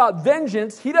all about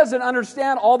vengeance, he doesn't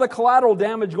understand all the collateral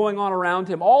damage going on around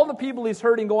him, all the people he's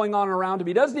hurting going on around him.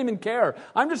 He doesn't even care.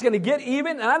 I'm just going to get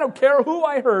even, and I don't care who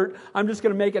I hurt. I'm just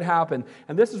going to make it happen.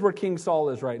 And this is where King Saul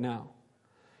is right now.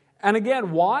 And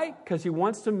again, why? Because he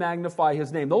wants to magnify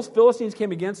his name. Those Philistines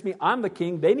came against me. I'm the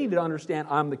king. They need to understand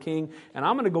I'm the king, and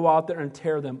I'm going to go out there and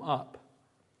tear them up.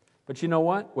 But you know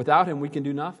what? Without him, we can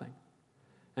do nothing.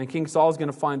 And King Saul is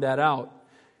going to find that out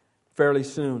fairly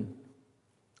soon.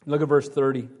 Look at verse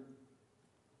 30.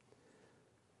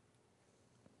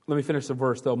 Let me finish the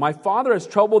verse, though. "My father has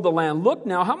troubled the land. Look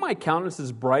now, how my countenance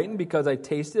is brightened because I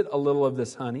tasted a little of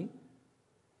this honey."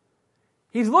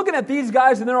 He's looking at these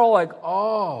guys, and they're all like,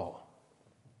 "Oh."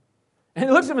 And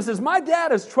he looks at them and says, "My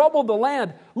dad has troubled the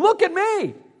land. Look at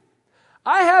me.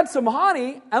 I had some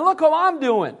honey, and look how I'm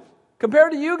doing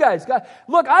compared to you guys.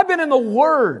 Look, I've been in the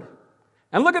Word.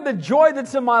 And look at the joy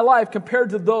that's in my life compared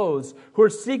to those who are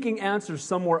seeking answers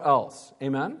somewhere else."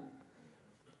 Amen?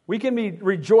 We can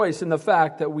rejoice in the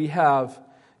fact that we have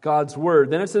God's Word.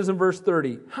 Then it says in verse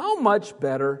 30, "How much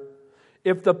better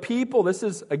if the people," this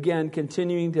is again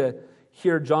continuing to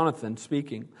hear Jonathan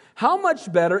speaking, "how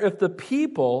much better if the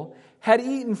people had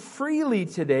eaten freely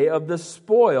today of the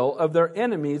spoil of their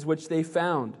enemies which they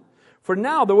found. For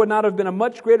now there would not have been a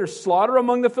much greater slaughter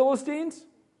among the Philistines."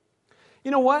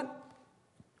 You know what?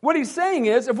 What he's saying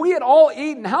is, if we had all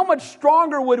eaten, how much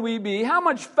stronger would we be? How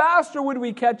much faster would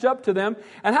we catch up to them?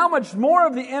 And how much more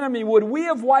of the enemy would we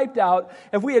have wiped out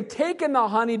if we had taken the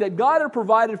honey that God had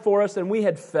provided for us and we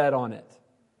had fed on it?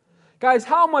 Guys,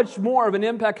 how much more of an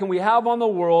impact can we have on the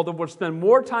world if we spend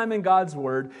more time in God's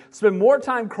Word, spend more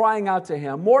time crying out to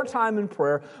Him, more time in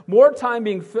prayer, more time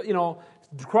being,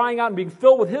 crying out and being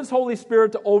filled with His Holy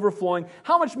Spirit to overflowing,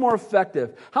 how much more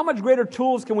effective, how much greater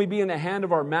tools can we be in the hand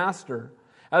of our Master,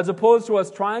 as opposed to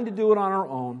us trying to do it on our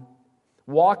own,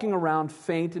 walking around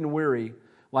faint and weary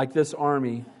like this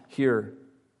army here.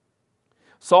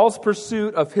 Saul's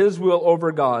pursuit of his will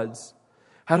over God's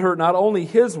had hurt not only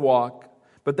his walk,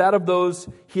 but that of those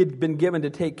he had been given to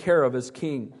take care of as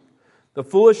king. The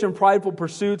foolish and prideful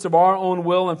pursuits of our own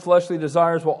will and fleshly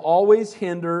desires will always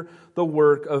hinder the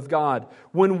work of God.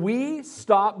 When we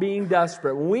stop being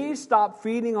desperate, when we stop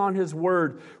feeding on His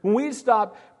Word, when we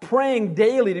stop praying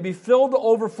daily to be filled to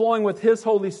overflowing with His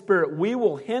Holy Spirit, we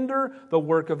will hinder the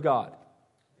work of God.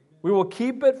 We will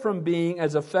keep it from being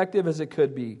as effective as it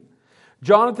could be.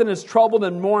 Jonathan is troubled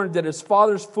and mourned at his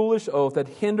father's foolish oath that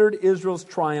hindered Israel's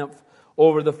triumph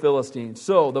over the Philistines.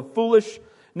 So, the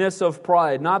foolishness of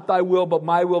pride. Not thy will, but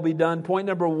my will be done. Point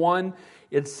number 1,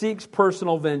 it seeks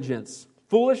personal vengeance.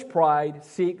 Foolish pride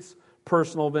seeks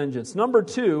personal vengeance. Number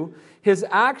 2, his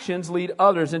actions lead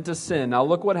others into sin. Now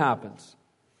look what happens.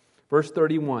 Verse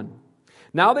 31.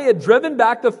 Now they had driven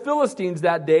back the Philistines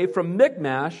that day from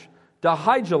Michmash to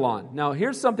Aijalon. Now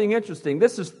here's something interesting.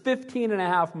 This is 15 and a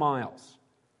half miles.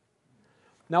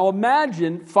 Now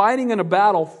imagine fighting in a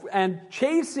battle and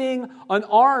chasing an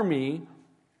army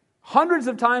hundreds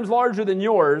of times larger than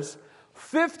yours,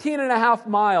 15 and a half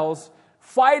miles,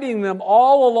 fighting them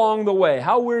all along the way.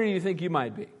 How weary do you think you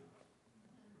might be?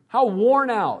 How worn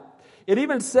out? It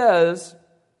even says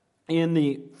in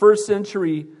the first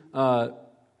century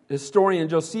historian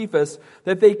Josephus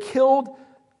that they killed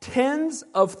tens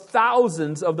of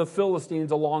thousands of the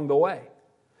Philistines along the way.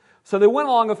 So they went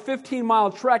along a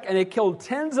 15-mile trek and they killed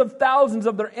tens of thousands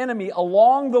of their enemy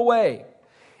along the way.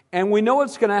 And we know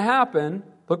what's going to happen.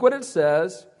 Look what it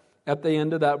says at the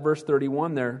end of that verse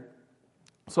 31 there.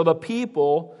 So the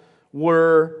people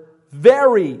were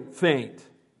very faint.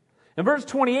 In verse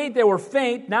 28 they were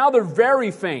faint. Now they're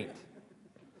very faint.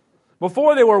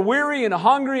 Before they were weary and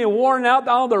hungry and worn out.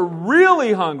 Now they're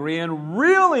really hungry and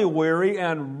really weary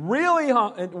and really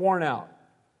worn out.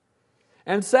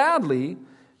 And sadly,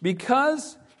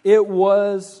 because it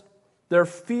was their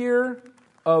fear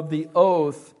of the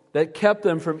oath that kept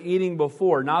them from eating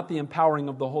before, not the empowering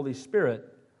of the Holy Spirit,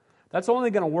 that's only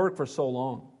going to work for so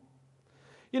long.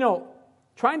 You know,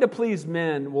 trying to please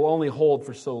men will only hold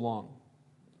for so long.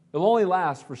 It'll only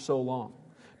last for so long.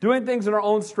 Doing things in our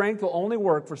own strength will only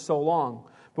work for so long.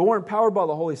 But when we're empowered by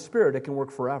the Holy Spirit, it can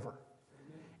work forever.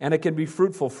 And it can be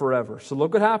fruitful forever. So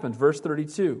look what happens, verse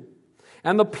 32.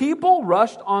 And the people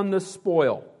rushed on the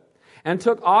spoil, and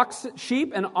took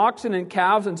sheep and oxen and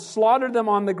calves, and slaughtered them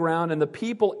on the ground, and the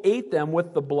people ate them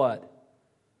with the blood.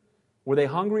 Were they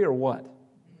hungry or what?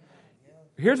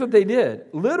 Here's what they did.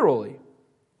 Literally,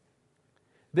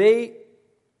 they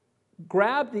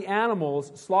grabbed the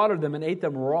animals, slaughtered them, and ate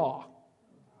them raw.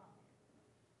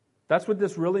 That's what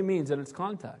this really means in its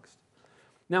context.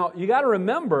 Now, you got to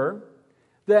remember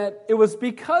that it was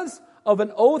because of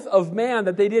an oath of man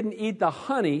that they didn't eat the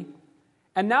honey.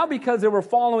 And now because they were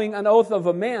following an oath of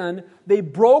a man, they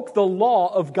broke the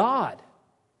law of God.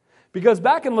 Because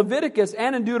back in Leviticus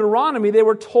and in Deuteronomy, they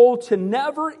were told to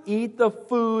never eat the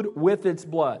food with its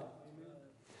blood.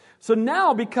 So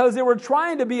now, because they were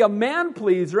trying to be a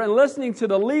man-pleaser and listening to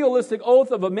the legalistic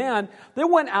oath of a man, they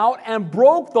went out and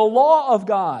broke the law of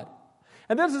God.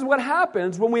 And this is what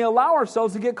happens when we allow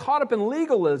ourselves to get caught up in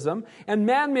legalism and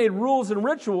man-made rules and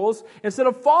rituals instead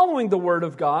of following the Word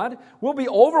of God. We'll be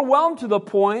overwhelmed to the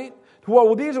point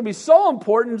where these will be so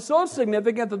important and so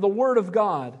significant that the Word of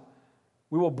God,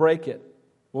 we will break it.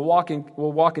 We'll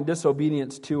walk in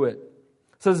disobedience to it.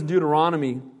 It says in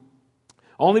Deuteronomy,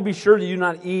 only be sure you do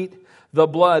not eat the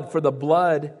blood, for the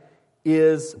blood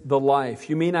is the life.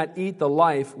 You may not eat the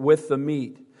life with the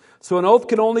meat. So an oath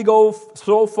can only go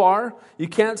so far. You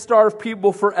can't starve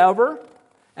people forever.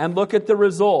 And look at the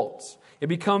results. It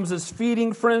becomes this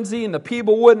feeding frenzy, and the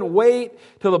people wouldn't wait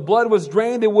till the blood was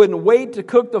drained. They wouldn't wait to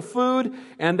cook the food,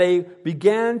 and they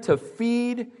began to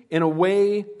feed in a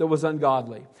way that was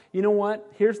ungodly. You know what?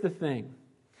 Here's the thing.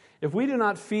 If we do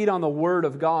not feed on the Word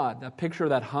of God, that picture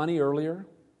of that honey earlier,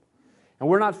 and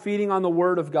we're not feeding on the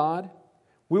Word of God,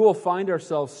 we will find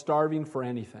ourselves starving for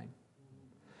anything.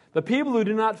 The people who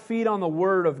do not feed on the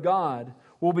Word of God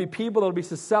will be people that will be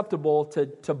susceptible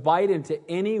to bite into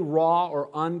any raw or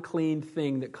unclean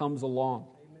thing that comes along.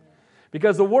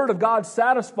 Because the Word of God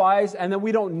satisfies, and then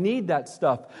we don't need that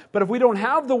stuff. But if we don't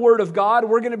have the Word of God,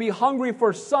 we're going to be hungry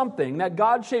for something. That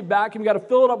God-shaped vacuum, we've got to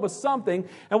fill it up with something,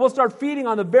 and we'll start feeding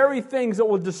on the very things that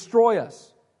will destroy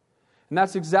us. And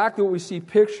that's exactly what we see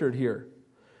pictured here.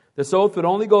 This oath would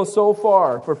only go so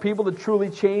far for people to truly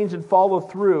change and follow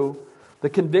through The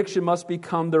conviction must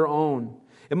become their own.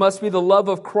 It must be the love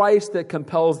of Christ that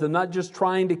compels them, not just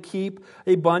trying to keep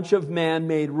a bunch of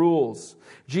man-made rules.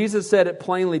 Jesus said it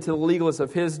plainly to the legalists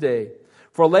of his day.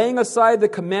 For laying aside the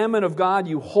commandment of God,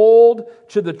 you hold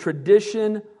to the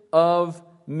tradition of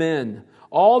men.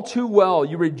 All too well,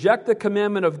 you reject the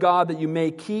commandment of God that you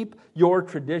may keep your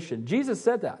tradition. Jesus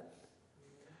said that.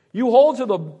 You hold to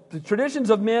the traditions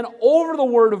of men over the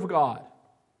Word of God.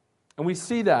 And we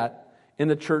see that in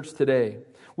the church today.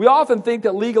 We often think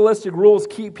that legalistic rules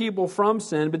keep people from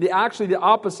sin, but actually the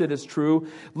opposite is true.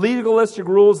 Legalistic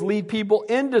rules lead people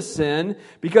into sin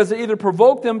because they either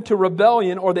provoke them to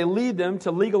rebellion or they lead them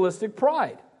to legalistic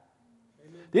pride.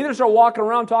 Amen. They either start walking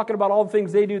around talking about all the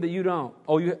things they do that you don't.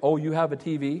 You have a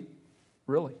TV?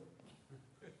 Really?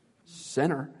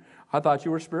 Sinner. I thought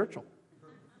you were spiritual.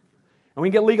 And we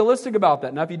can get legalistic about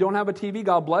that. Now, if you don't have a TV,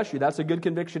 God bless you. That's a good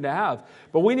conviction to have.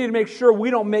 But we need to make sure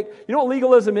we don't make... You know what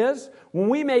legalism is? When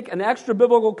we make an extra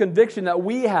biblical conviction that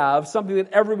we have something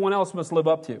that everyone else must live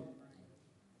up to.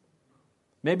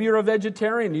 Maybe you're a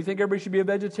vegetarian. You think everybody should be a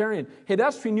vegetarian. Hey,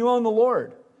 that's between you and the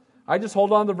Lord. I just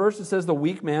hold on to the verse that says the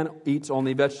weak man eats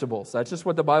only vegetables. That's just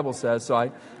what the Bible says. So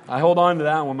I hold on to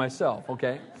that one myself,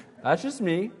 okay? That's just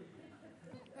me.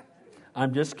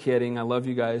 I'm just kidding. I love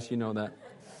you guys. You know that.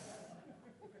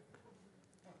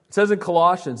 It says in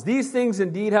Colossians, these things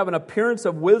indeed have an appearance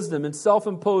of wisdom and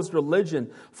self-imposed religion,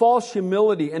 false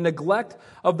humility and neglect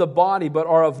of the body, but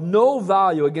are of no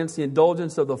value against the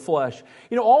indulgence of the flesh.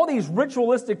 You know, all these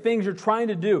ritualistic things you're trying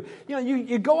to do. You know,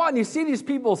 you go out and you see these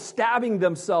people stabbing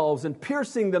themselves and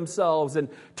piercing themselves and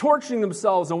torturing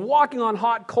themselves and walking on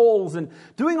hot coals and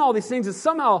doing all these things to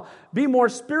somehow be more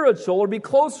spiritual or be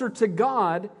closer to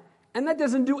God, and that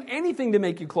doesn't do anything to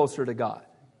make you closer to God.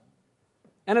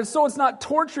 And it's not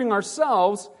torturing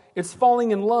ourselves, it's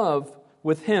falling in love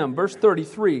with Him. Verse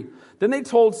 33, then they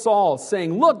told Saul,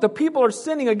 saying, look, the people are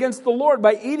sinning against the Lord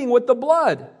by eating with the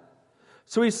blood.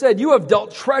 So he said, you have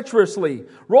dealt treacherously.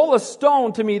 Roll a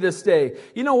stone to me this day.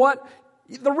 You know what?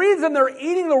 The reason they're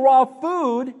eating the raw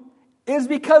food is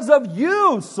because of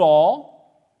you,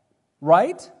 Saul.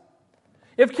 Right?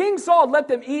 If King Saul had let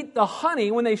them eat the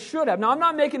honey when they should have. Now, I'm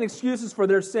not making excuses for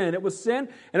their sin. It was sin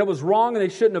and it was wrong and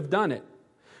they shouldn't have done it.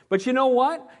 But you know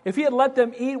what? If he had let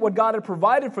them eat what God had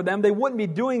provided for them, they wouldn't be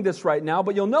doing this right now.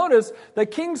 But you'll notice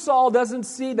that King Saul doesn't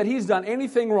see that he's done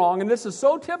anything wrong. And this is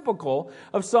so typical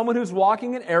of someone who's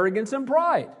walking in arrogance and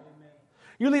pride.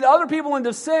 You lead other people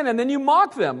into sin and then you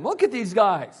mock them. Look at these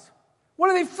guys. What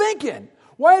are they thinking?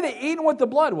 Why are they eating with the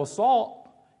blood? Well,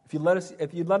 Saul, if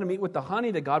you'd let them eat with the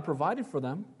honey that God provided for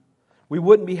them, we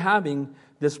wouldn't be having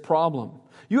this problem.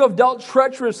 You have dealt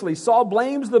treacherously. Saul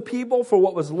blames the people for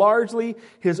what was largely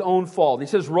his own fault. He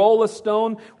says, roll a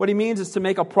stone. What he means is to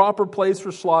make a proper place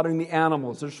for slaughtering the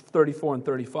animals. There's 34 and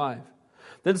 35.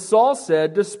 Then Saul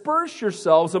said, disperse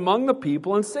yourselves among the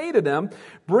people and say to them,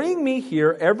 bring me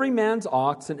here every man's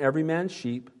ox and every man's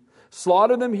sheep.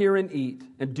 Slaughter them here and eat.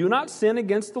 And do not sin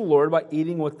against the Lord by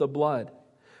eating with the blood.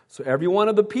 So every one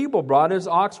of the people brought his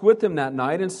ox with him that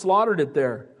night and slaughtered it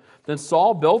there. Then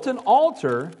Saul built an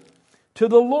altar to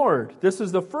the Lord. This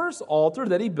is the first altar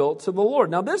that he built to the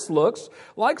Lord. Now this looks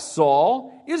like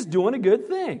Saul is doing a good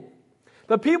thing.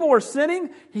 The people were sinning.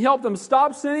 He helped them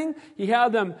stop sinning. He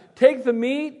had them take the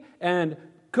meat and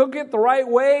cook it the right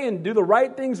way and do the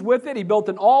right things with it. He built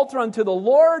an altar unto the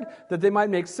Lord that they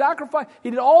might make sacrifice. He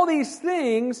did all these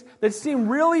things that seem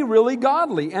really, really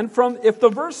godly. And if the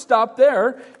verse stopped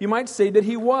there, you might say that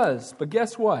he was. But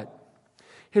guess what?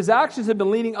 His actions have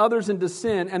been leading others into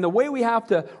sin, and the way we have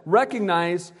to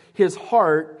recognize his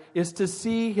heart is to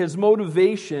see his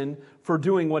motivation for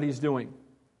doing what he's doing.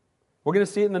 We're going to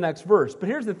see it in the next verse. But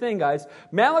here's the thing, guys.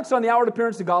 Man looks on the outward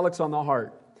appearance, and God looks on the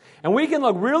heart. And we can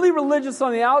look really religious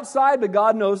on the outside, but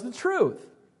God knows the truth.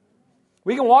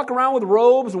 We can walk around with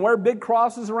robes and wear big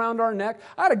crosses around our neck.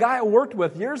 I had a guy I worked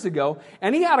with years ago,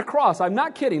 and he had a cross. I'm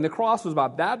not kidding. The cross was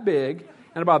about that big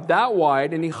and about that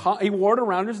wide, and he wore it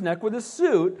around his neck with his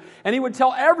suit, and he would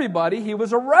tell everybody he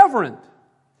was a reverend.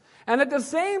 And at the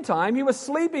same time, he was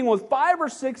sleeping with 5 or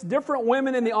 6 different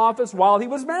women in the office while he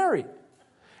was married.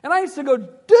 And I used to go,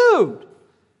 dude,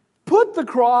 put the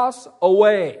cross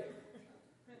away.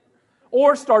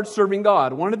 Or start serving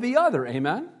God, one or the other,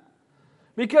 amen?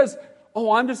 Because,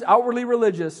 I'm just outwardly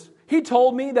religious. He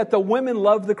told me that the women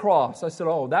loved the cross. I said,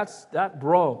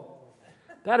 bro.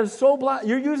 That is so black.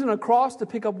 You're using a cross to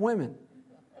pick up women.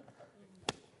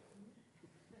 I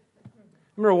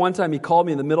remember one time he called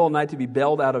me in the middle of the night to be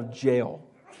bailed out of jail.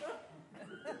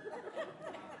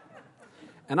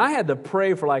 And I had to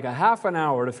pray for like a half an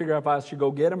hour to figure out if I should go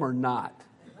get him or not.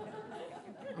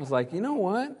 was like, you know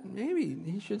what? Maybe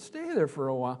he should stay there for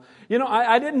a while.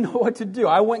 I didn't know what to do.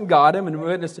 I went and got him and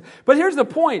witnessed. But here's the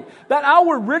point. That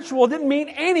outward ritual didn't mean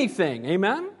anything.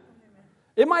 Amen?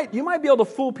 You might be able to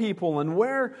fool people and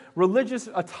wear religious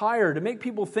attire to make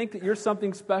people think that you're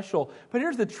something special. But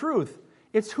here's the truth.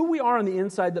 It's who we are on the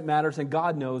inside that matters, and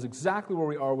God knows exactly where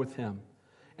we are with Him.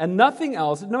 And nothing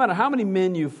else, no matter how many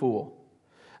men you fool.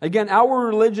 Again, outward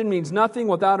religion means nothing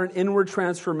without an inward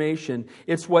transformation.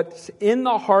 It's what's in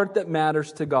the heart that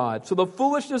matters to God. So the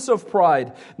foolishness of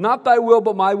pride, not thy will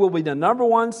but my will be done. Number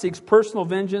 1, seeks personal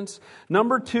vengeance.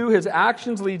 Number 2, his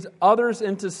actions leads others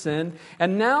into sin.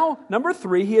 And now, number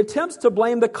 3, he attempts to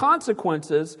blame the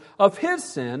consequences of his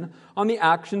sin on the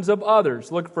actions of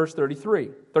others. Look at verse 36.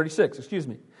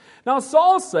 Now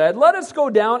Saul said, let us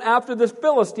go down after the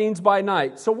Philistines by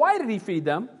night. So why did he feed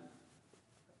them?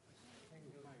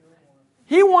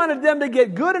 He wanted them to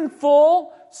get good and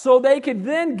full so they could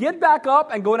then get back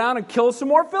up and go down and kill some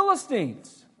more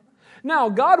Philistines. Now,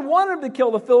 God wanted him to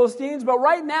kill the Philistines, but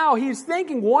right now he's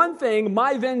thinking one thing,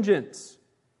 my vengeance.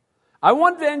 I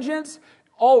want vengeance.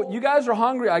 Oh, you guys are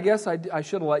hungry. I guess I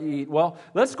should have let you eat. Well,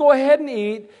 let's go ahead and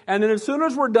eat, and then as soon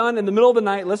as we're done in the middle of the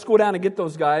night, let's go down and get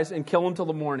those guys and kill them till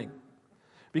the morning.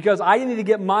 Because I need to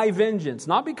get my vengeance.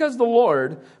 Not because of the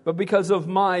Lord, but because of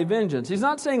my vengeance. He's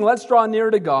not saying let's draw near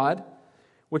to God,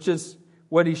 which is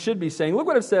what he should be saying. Look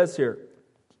what it says here.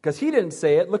 Because he didn't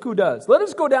say it. Look who does. Let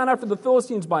us go down after the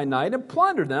Philistines by night and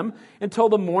plunder them until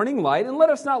the morning light, and let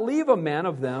us not leave a man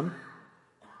of them.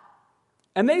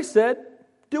 And they said,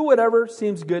 do whatever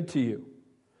seems good to you.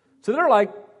 So they're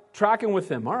like tracking with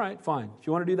him. All right, fine. If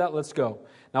you want to do that, let's go.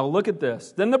 Now look at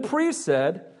this. Then the priest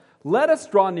said, let us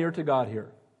draw near to God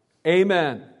here.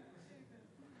 Amen.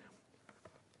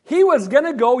 He was going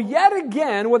to go yet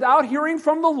again without hearing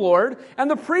from the Lord,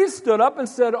 and the priest stood up and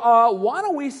said, why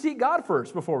don't we seek God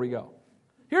first before we go?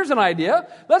 Here's an idea.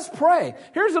 Let's pray.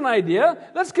 Here's an idea.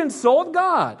 Let's consult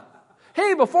God.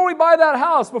 Hey, before we buy that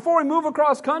house, before we move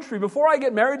across country, before I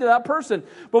get married to that person,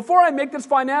 before I make this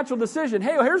financial decision,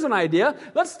 hey, here's an idea.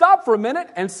 Let's stop for a minute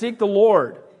and seek the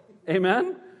Lord.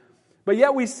 Amen? But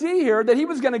yet we see here that he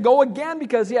was going to go again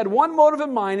because he had one motive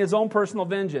in mind, his own personal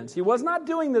vengeance. He was not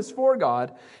doing this for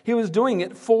God. He was doing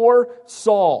it for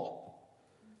Saul.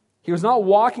 He was not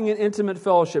walking in intimate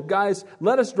fellowship. Guys,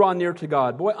 let us draw near to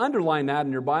God. Boy, underline that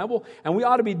in your Bible. And we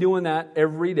ought to be doing that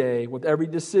every day with every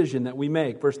decision that we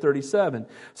make. Verse 37.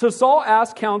 So Saul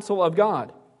asked counsel of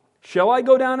God. Shall I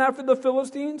go down after the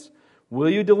Philistines? Will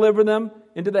you deliver them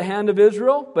into the hand of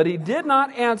Israel? But he did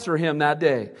not answer him that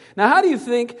day. Now, how do you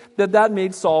think that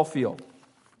made Saul feel?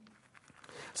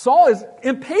 Saul is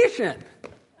impatient.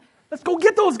 Let's go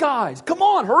get those guys. Come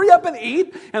on, hurry up and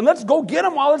eat, and let's go get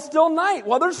them while it's still night.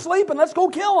 While they're sleeping, let's go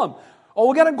kill them. Oh,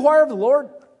 we got to inquire of the Lord?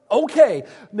 Okay.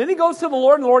 Then he goes to the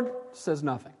Lord, and the Lord says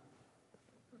nothing.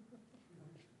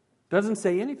 Doesn't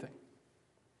say anything.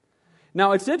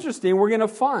 Now, it's interesting. We're going to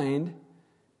find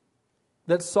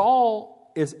that Saul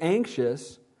is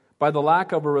anxious by the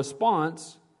lack of a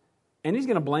response, and he's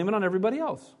going to blame it on everybody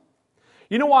else.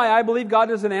 You know why I believe God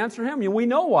doesn't answer him? We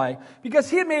know why. Because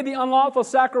he had made the unlawful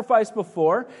sacrifice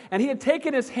before, and he had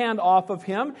taken his hand off of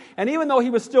him, and even though he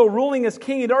was still ruling as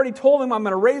king, he'd already told him, I'm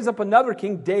going to raise up another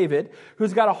king, David,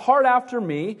 who's got a heart after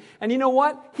me. And you know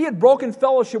what? He had broken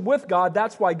fellowship with God.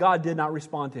 That's why God did not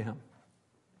respond to him.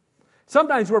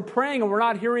 Sometimes we're praying and we're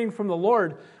not hearing from the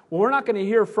Lord. Well, we're not going to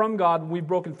hear from God when we've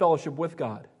broken fellowship with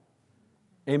God.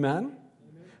 Amen?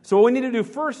 So what we need to do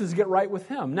first is get right with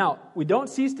Him. Now, we don't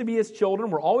cease to be His children.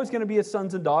 We're always going to be His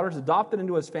sons and daughters, adopted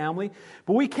into His family.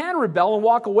 But we can rebel and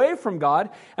walk away from God.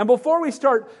 And before we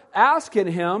start asking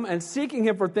Him and seeking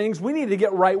Him for things, we need to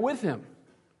get right with Him.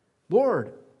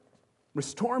 Lord,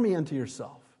 restore me unto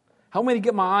yourself. Help me to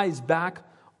get my eyes back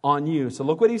on you. So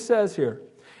look what he says here.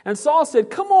 And Saul said,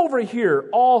 come over here,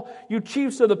 all you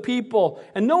chiefs of the people,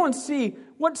 and know and see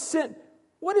what's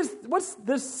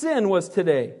this sin was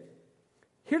today.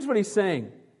 Here's what he's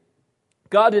saying.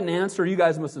 God didn't answer, you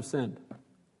guys must have sinned.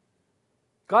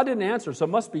 God didn't answer, so it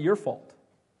must be your fault.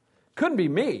 Couldn't be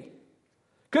me.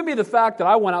 Couldn't be the fact that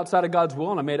I went outside of God's will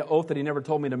and I made an oath that He never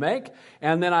told me to make,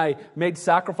 and then I made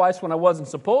sacrifice when I wasn't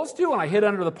supposed to, and I hid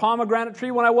under the pomegranate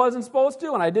tree when I wasn't supposed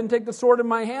to, and I didn't take the sword in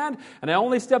my hand, and I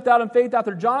only stepped out in faith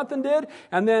after Jonathan did,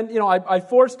 and then I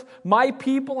forced my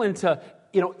people into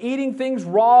eating things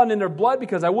raw and in their blood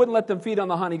because I wouldn't let them feed on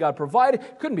the honey God provided.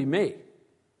 Couldn't be me.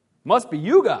 Must be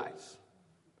you guys.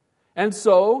 And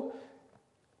so,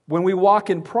 when we walk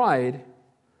in pride,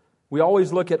 we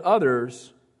always look at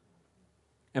others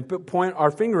and point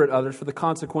our finger at others for the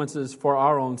consequences for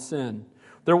our own sin.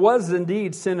 There was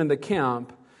indeed sin in the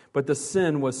camp, but the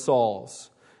sin was Saul's.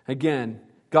 Again,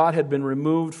 God had been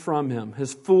removed from him,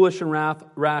 his foolish and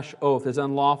rash oath, his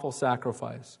unlawful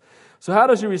sacrifice. So how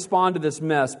does he respond to this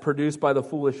mess produced by the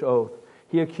foolish oath?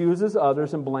 He accuses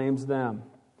others and blames them.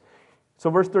 So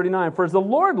verse 39, for as the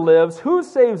Lord lives, who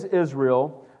saves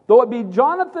Israel? Though it be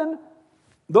Jonathan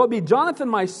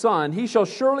my son, he shall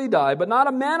surely die, but not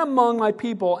a man among my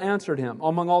people answered him.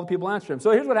 Among all the people answered him.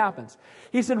 So here's what happens.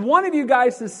 He said, one of you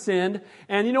guys has sinned,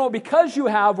 and you know what, because you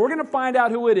have, we're going to find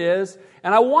out who it is,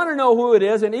 and I want to know who it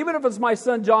is, and even if it's my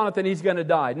son Jonathan, he's going to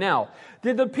die. Now,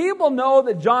 did the people know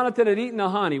that Jonathan had eaten the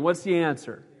honey? What's the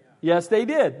answer? Yes, they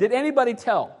did. Did anybody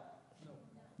tell?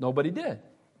 Nobody did.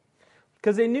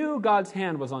 Because they knew God's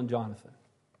hand was on Jonathan.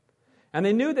 And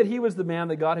they knew that he was the man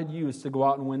that God had used to go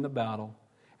out and win the battle.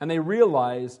 And they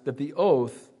realized that the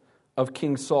oath of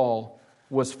King Saul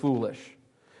was foolish.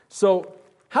 So,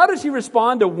 how does he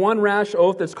respond to one rash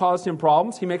oath that's caused him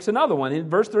problems? He makes another one. In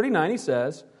verse 39 he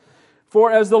says,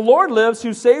 for as the Lord lives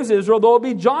who saves Israel, though it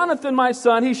be Jonathan my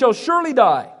son, he shall surely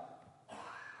die.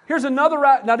 Here's another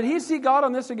Now, did he see God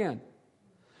on this again?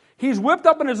 He's whipped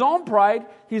up in his own pride.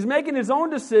 He's making his own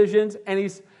decisions.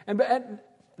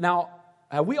 Now,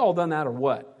 have we all done that or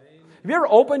what? Have you ever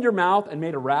opened your mouth and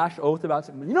made a rash oath about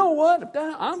something? You know what?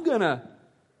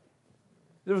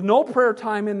 There's no prayer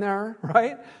time in there,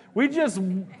 right? We just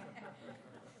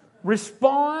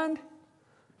respond,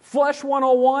 flesh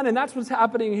 101, and that's what's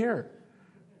happening here.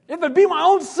 If it be my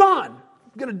own son,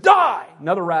 I'm going to die.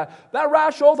 Another rash. That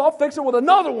rash oath, I'll fix it with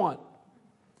another one.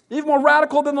 Even more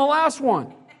radical than the last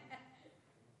one.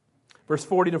 Verse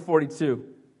 40 to 42.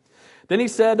 Then he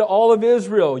said to all of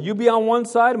Israel, you be on one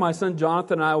side, and my son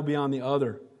Jonathan and I will be on the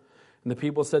other. And the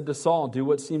people said to Saul, do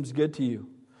what seems good to you.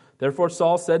 Therefore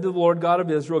Saul said to the Lord God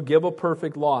of Israel, give a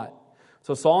perfect lot.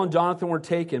 So Saul and Jonathan were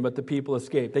taken, but the people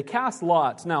escaped. They cast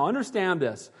lots. Now understand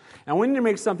this. And we need to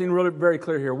make something really very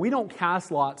clear here. We don't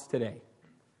cast lots today.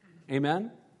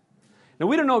 Amen? Now,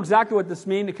 we don't know exactly what this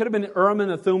means. It could have been the Urim and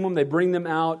the Thummim. They bring them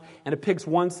out, and it picks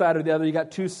one side or the other. You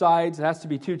got two sides. It has to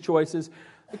be two choices.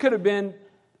 It could have been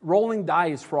rolling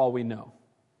dice for all we know.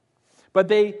 But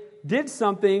they did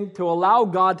something to allow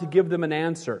God to give them an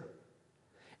answer.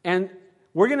 And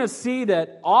we're going to see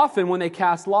that often when they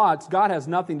cast lots, God has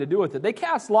nothing to do with it. They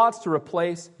cast lots to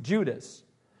replace Judas.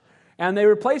 And they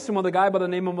replaced him with a guy by the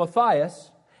name of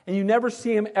Matthias, and you never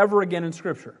see him ever again in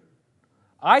Scripture.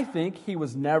 I think he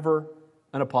was never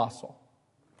an apostle.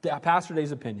 Pastor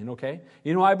Dave's opinion, okay?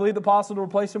 You know who I believe the apostle to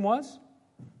replace him was?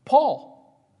 Paul.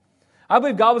 I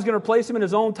believe God was going to replace him in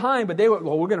his own time, but they were,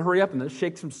 we're going to hurry up and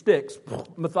shake some sticks.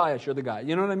 Matthias, you're the guy.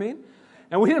 You know what I mean?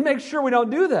 And we need to make sure we don't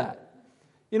do that.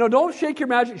 You know, don't shake your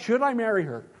magic. Should I marry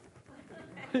her?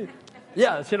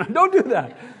 Yes, don't do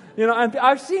that. And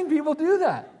I've seen people do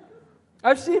that.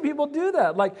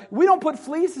 Like, we don't put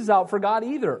fleeces out for God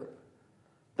either.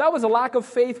 That was a lack of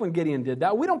faith when Gideon did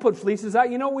that. We don't put fleeces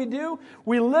out. You know what we do?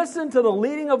 We listen to the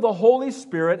leading of the Holy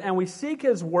Spirit, and we seek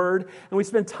His Word, and we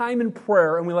spend time in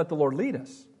prayer, and we let the Lord lead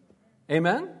us.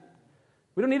 Amen?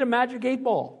 We don't need a magic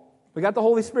 8-ball. We got the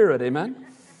Holy Spirit. Amen?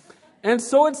 And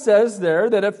so it says there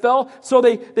that it fell. So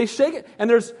they shake it, and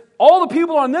there's all the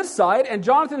people on this side, and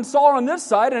Jonathan and Saul are on this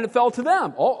side, and it fell to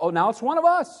them. Oh, now it's one of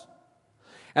us.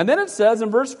 And then it says in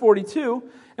verse 42,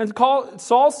 and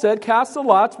Saul said, cast the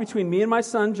lots between me and my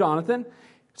son Jonathan.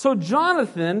 So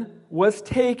Jonathan was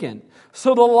taken.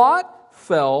 So the lot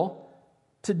fell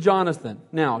to Jonathan.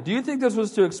 Now, do you think this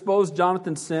was to expose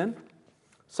Jonathan's sin?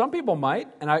 Some people might,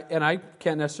 and I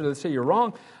can't necessarily say you're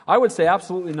wrong. I would say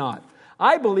absolutely not.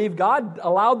 I believe God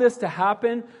allowed this to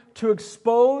happen to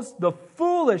expose the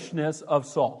foolishness of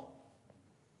Saul.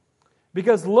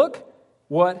 Because look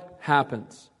what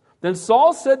happens. Then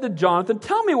Saul said to Jonathan,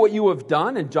 tell me what you have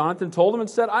done. And Jonathan told him and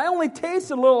said, I only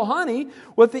tasted a little honey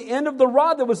with the end of the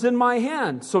rod that was in my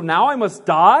hand. So now I must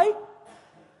die?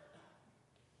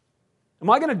 Am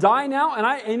I going to die now?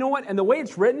 And you know what? And the way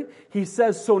it's written, he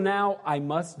says, so now I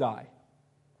must die.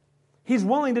 He's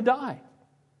willing to die.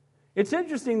 It's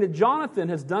interesting that Jonathan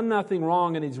has done nothing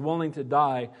wrong and he's willing to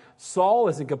die. Saul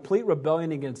is in complete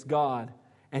rebellion against God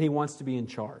and he wants to be in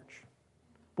charge.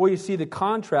 Boy, you see the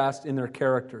contrast in their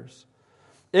characters.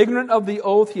 Ignorant of the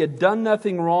oath, he had done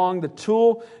nothing wrong. The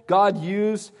tool God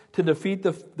used to defeat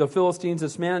the Philistines,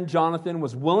 this man Jonathan,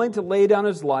 was willing to lay down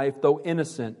his life, though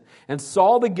innocent. And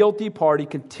Saul, the guilty party,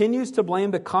 continues to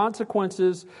blame the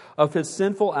consequences of his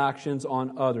sinful actions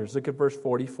on others. Look at verse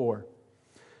 44.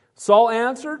 Saul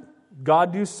answered,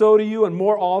 God do so to you and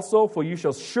more also, for you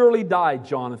shall surely die,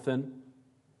 Jonathan.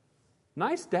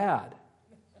 Nice dad.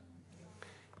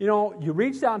 You know, you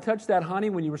reached out and touched that honey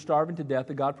when you were starving to death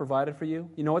that God provided for you.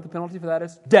 You know what the penalty for that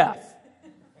is? Death.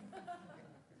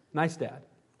 Nice dad.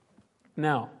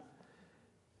 Now,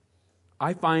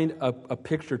 I find a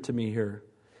picture to me here.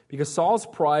 Because Saul's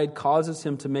pride causes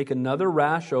him to make another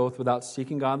rash oath without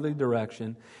seeking godly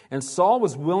direction. And Saul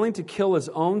was willing to kill his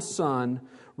own son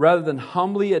rather than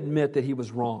humbly admit that he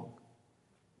was wrong.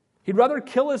 He'd rather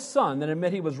kill his son than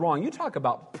admit he was wrong. You talk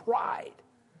about pride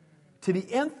to the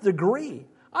nth degree.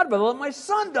 I'd rather let my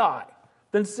son die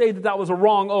than say that was a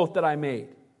wrong oath that I made.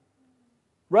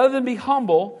 Rather than be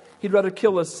humble, he'd rather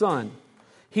kill his son.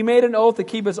 He made an oath to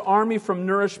keep his army from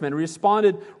nourishment. He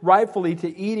responded rightfully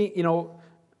to eating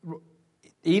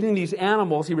these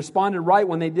animals. He responded right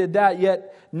when they did that.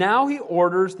 Yet now he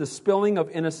orders the spilling of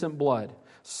innocent blood.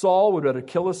 Saul would rather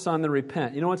kill his son than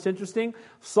repent. You know what's interesting?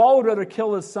 Saul would rather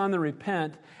kill his son than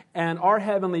repent, and our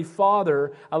Heavenly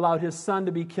Father allowed His Son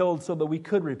to be killed so that we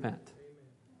could repent.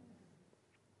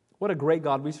 What a great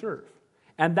God we serve.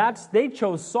 And they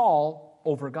chose Saul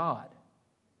over God.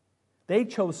 They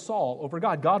chose Saul over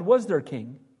God. God was their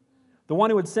king, the one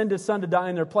who would send His Son to die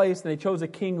in their place, and they chose a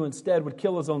king who instead would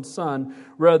kill his own son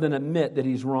rather than admit that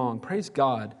he's wrong. Praise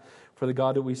God for the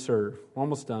God that we serve. We're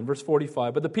almost done. Verse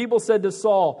 45. But the people said to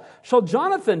Saul, "Shall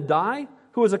Jonathan die,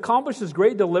 who has accomplished this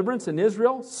great deliverance in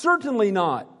Israel? Certainly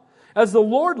not. As the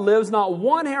Lord lives, not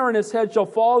one hair on his head shall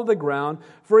fall to the ground,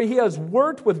 for he has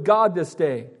worked with God this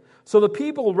day." So the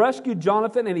people rescued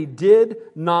Jonathan, and he did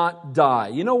not die.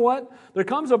 You know what? There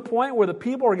comes a point where the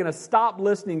people are going to stop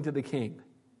listening to the king.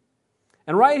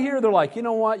 And right here, they're like, you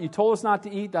know what? You told us not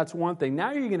to eat. That's one thing.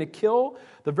 Now you're going to kill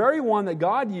the very one that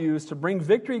God used to bring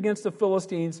victory against the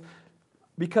Philistines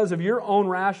because of your own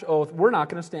rash oath. We're not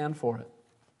going to stand for it.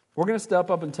 We're going to step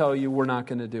up and tell you we're not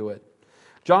going to do it.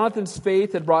 Jonathan's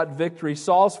faith had brought victory.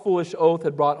 Saul's foolish oath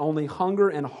had brought only hunger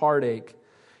and heartache.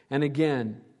 And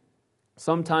again,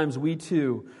 sometimes we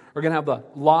too are going to have the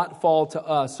lot fall to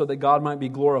us so that God might be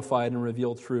glorified and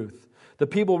reveal truth. The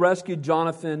people rescued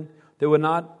Jonathan. They would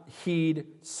not heed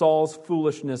Saul's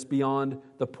foolishness beyond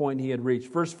the point he had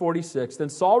reached. Verse 46, then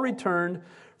Saul returned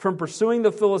from pursuing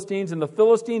the Philistines, and the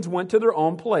Philistines went to their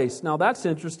own place. Now that's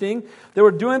interesting. They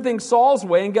were doing things Saul's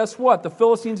way, and guess what? The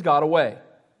Philistines got away.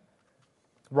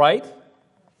 Right?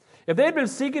 If they had been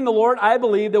seeking the Lord, I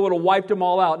believe they would have wiped them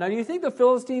all out. Now, do you think the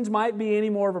Philistines might be any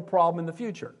more of a problem in the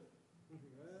future?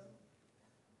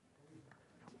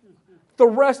 The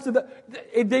rest of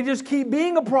they just keep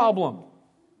being a problem.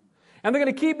 And they're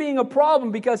going to keep being a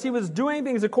problem because he was doing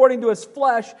things according to his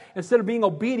flesh instead of being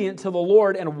obedient to the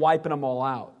Lord and wiping them all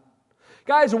out.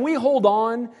 Guys, when we hold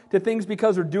on to things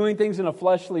because we're doing things in a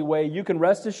fleshly way, you can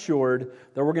rest assured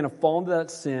that we're going to fall into that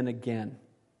sin again.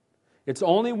 It's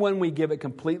only when we give it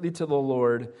completely to the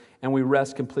Lord and we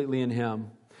rest completely in Him.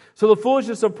 So the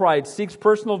foolishness of pride seeks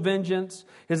personal vengeance.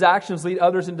 His actions lead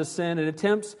others into sin and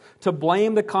attempts to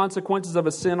blame the consequences of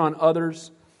a sin on others.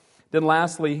 Then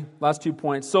lastly, last 2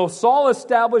 points. So Saul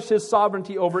established his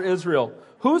sovereignty over Israel.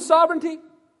 Whose sovereignty? Do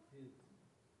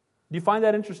you find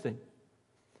that interesting?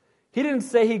 He didn't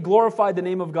say he glorified the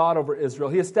name of God over Israel.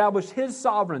 He established his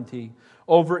sovereignty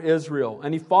over Israel.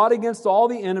 And he fought against all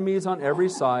the enemies on every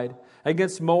side.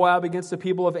 Against Moab, against the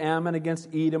people of Ammon, against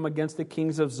Edom, against the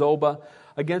kings of Zobah,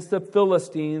 against the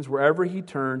Philistines. Wherever he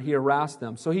turned, he harassed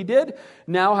them. So he did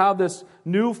now have this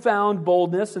newfound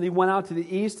boldness, and he went out to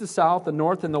the east, the south, the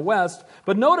north, and the west.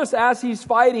 But notice as he's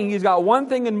fighting, he's got one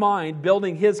thing in mind,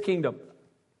 building his kingdom.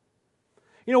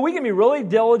 You know, we can be really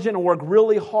diligent and work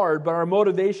really hard, but our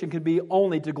motivation could be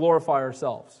only to glorify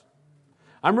ourselves.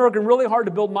 I'm working really hard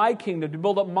to build my kingdom, to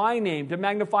build up my name, to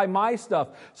magnify my stuff,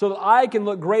 so that I can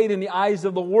look great in the eyes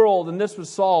of the world. And this was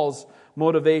Saul's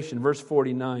motivation. Verse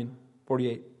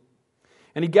 48.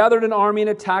 And he gathered an army and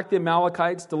attacked the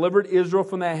Amalekites, delivered Israel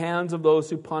from the hands of those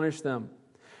who punished them.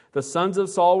 The sons of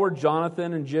Saul were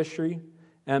Jonathan and Jishri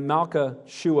and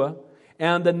Malchishua.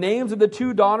 And the names of the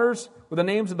two daughters were the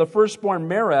names of the firstborn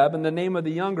Merab and the name of the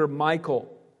younger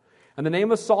Michal. And the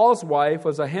name of Saul's wife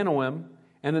was Ahinoam.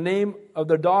 And the name of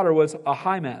their daughter was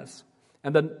Ahimaaz.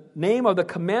 And the name of the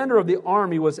commander of the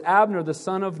army was Abner, the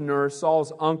son of Ner,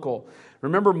 Saul's uncle.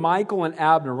 Remember Michal and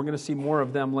Abner. We're going to see more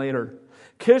of them later.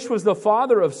 Kish was the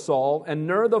father of Saul, and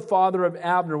Ner, the father of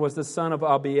Abner, was the son of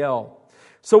Abiel.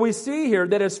 So we see here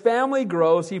that his family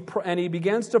grows and he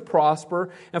begins to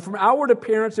prosper. And from outward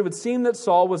appearance, it would seem that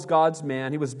Saul was God's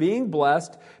man. He was being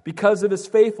blessed because of his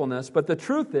faithfulness. But the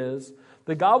truth is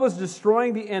that God was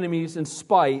destroying the enemies in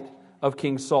spite of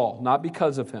King Saul, not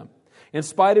because of him, in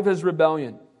spite of his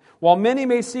rebellion. While many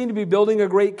may seem to be building a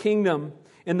great kingdom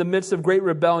in the midst of great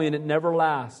rebellion, it never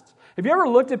lasts. Have you ever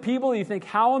looked at people and you think,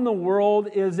 how in the world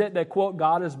is it that, quote,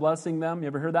 God is blessing them? You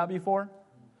ever heard that before?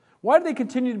 Why do they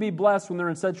continue to be blessed when they're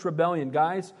in such rebellion?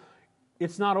 Guys,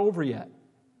 it's not over yet.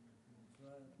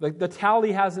 Like the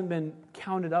tally hasn't been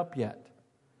counted up yet.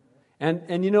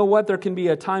 And you know what? There can be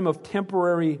a time of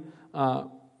temporary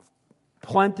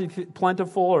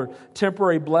plentiful or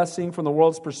temporary blessing from the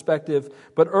world's perspective,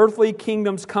 but earthly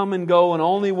kingdoms come and go, and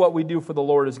only what we do for the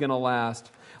Lord is going to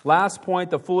last. Last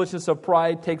point, the foolishness of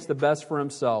pride takes the best for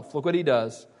himself. Look what he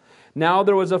does. Now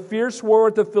there was a fierce war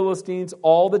with the Philistines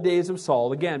all the days of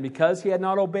Saul. Again, because he had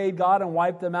not obeyed God and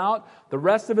wiped them out, the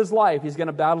rest of his life he's going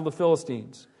to battle the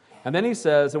Philistines. And then he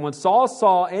says, and when Saul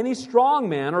saw any strong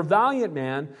man or valiant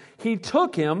man, he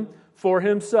took him for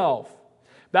himself.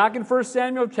 Back in 1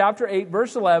 Samuel chapter 8,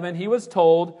 verse 11,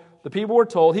 the people were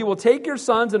told, he will take your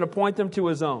sons and appoint them to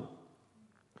his own.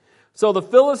 So the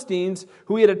Philistines,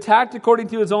 who he had attacked according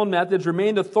to his own methods,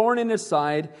 remained a thorn in his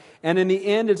side, and in the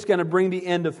end, it's going to bring the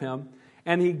end of him.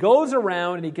 And he goes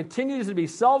around and he continues to be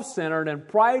self-centered and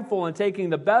prideful and taking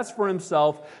the best for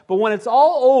himself. But when it's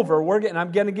all over,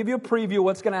 I'm going to give you a preview of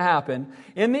what's going to happen.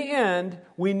 In the end,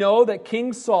 we know that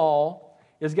King Saul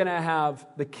is going to have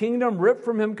the kingdom ripped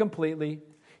from him completely.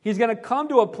 He's going to come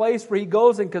to a place where he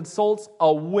goes and consults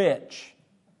a witch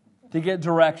to get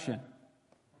direction.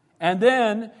 And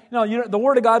then, the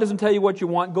Word of God doesn't tell you what you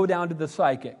want. Go down to the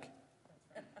psychic.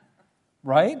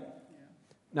 Right?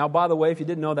 Now, by the way, if you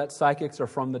didn't know that, psychics are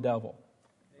from the devil.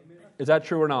 Amen. Is that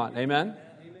true or not? Amen?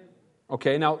 Amen?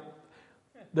 Okay, now,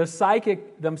 the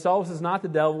psychic themselves is not the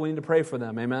devil. We need to pray for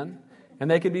them. Amen?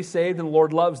 And they can be saved and the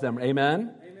Lord loves them.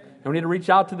 Amen? Amen. And we need to reach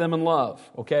out to them in love.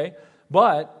 Okay?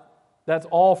 But that's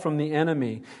all from the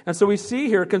enemy. And so we see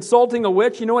here, consulting a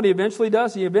witch, you know what he eventually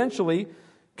does? He eventually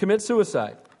commits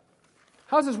suicide.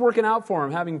 How's this working out for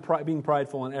him, being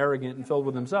prideful and arrogant and filled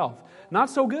with himself? Not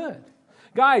so good.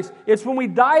 Guys, it's when we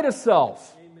die to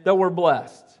self that we're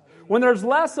blessed. When there's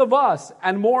less of us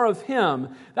and more of Him,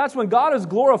 that's when God is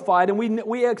glorified and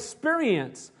we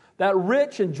experience that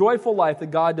rich and joyful life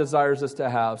that God desires us to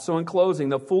have. So in closing,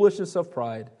 the foolishness of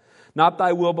pride. Not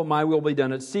thy will, but my will be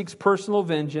done. It seeks personal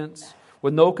vengeance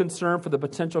with no concern for the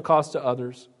potential cost to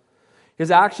others.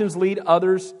 His actions lead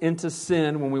others into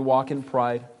sin when we walk in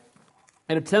pride.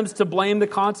 It attempts to blame the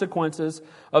consequences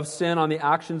of sin on the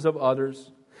actions of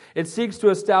others. It seeks to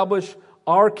establish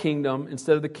our kingdom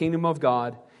instead of the kingdom of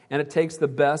God, and it takes the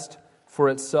best for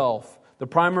itself. The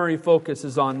primary focus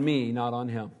is on me, not on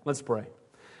him. Let's pray.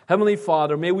 Heavenly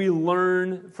Father, may we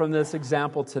learn from this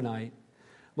example tonight.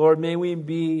 Lord, may we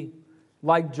be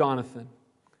like Jonathan,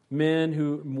 men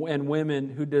and women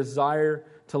who desire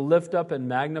to lift up and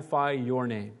magnify your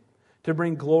name, to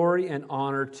bring glory and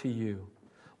honor to you.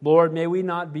 Lord, may we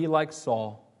not be like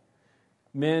Saul,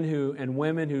 men and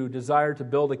women who desire to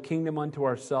build a kingdom unto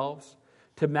ourselves,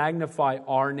 to magnify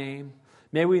our name.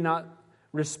 May we not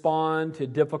respond to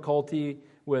difficulty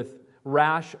with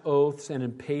rash oaths and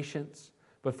impatience,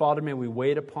 but Father, may we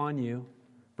wait upon you,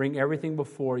 bring everything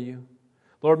before you.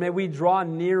 Lord, may we draw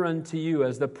near unto you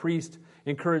as the priest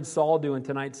encouraged Saul to in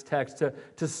tonight's text,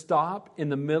 to stop in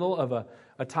the middle of a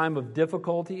time of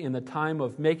difficulty, in the time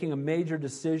of making a major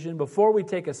decision. Before we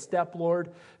take a step,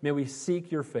 Lord, may we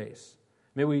seek your face.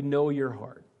 May we know your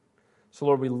heart. So,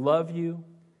 Lord, we love you.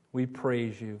 We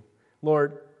praise you.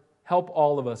 Lord, help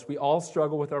all of us. We all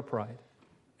struggle with our pride.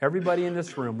 Everybody in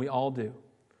this room, we all do.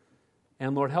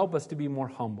 And Lord, help us to be more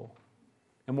humble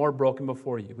and more broken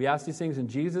before you. We ask these things in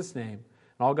Jesus' name.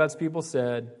 And all God's people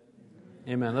said,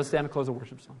 Amen. Let's stand and close the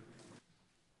worship song.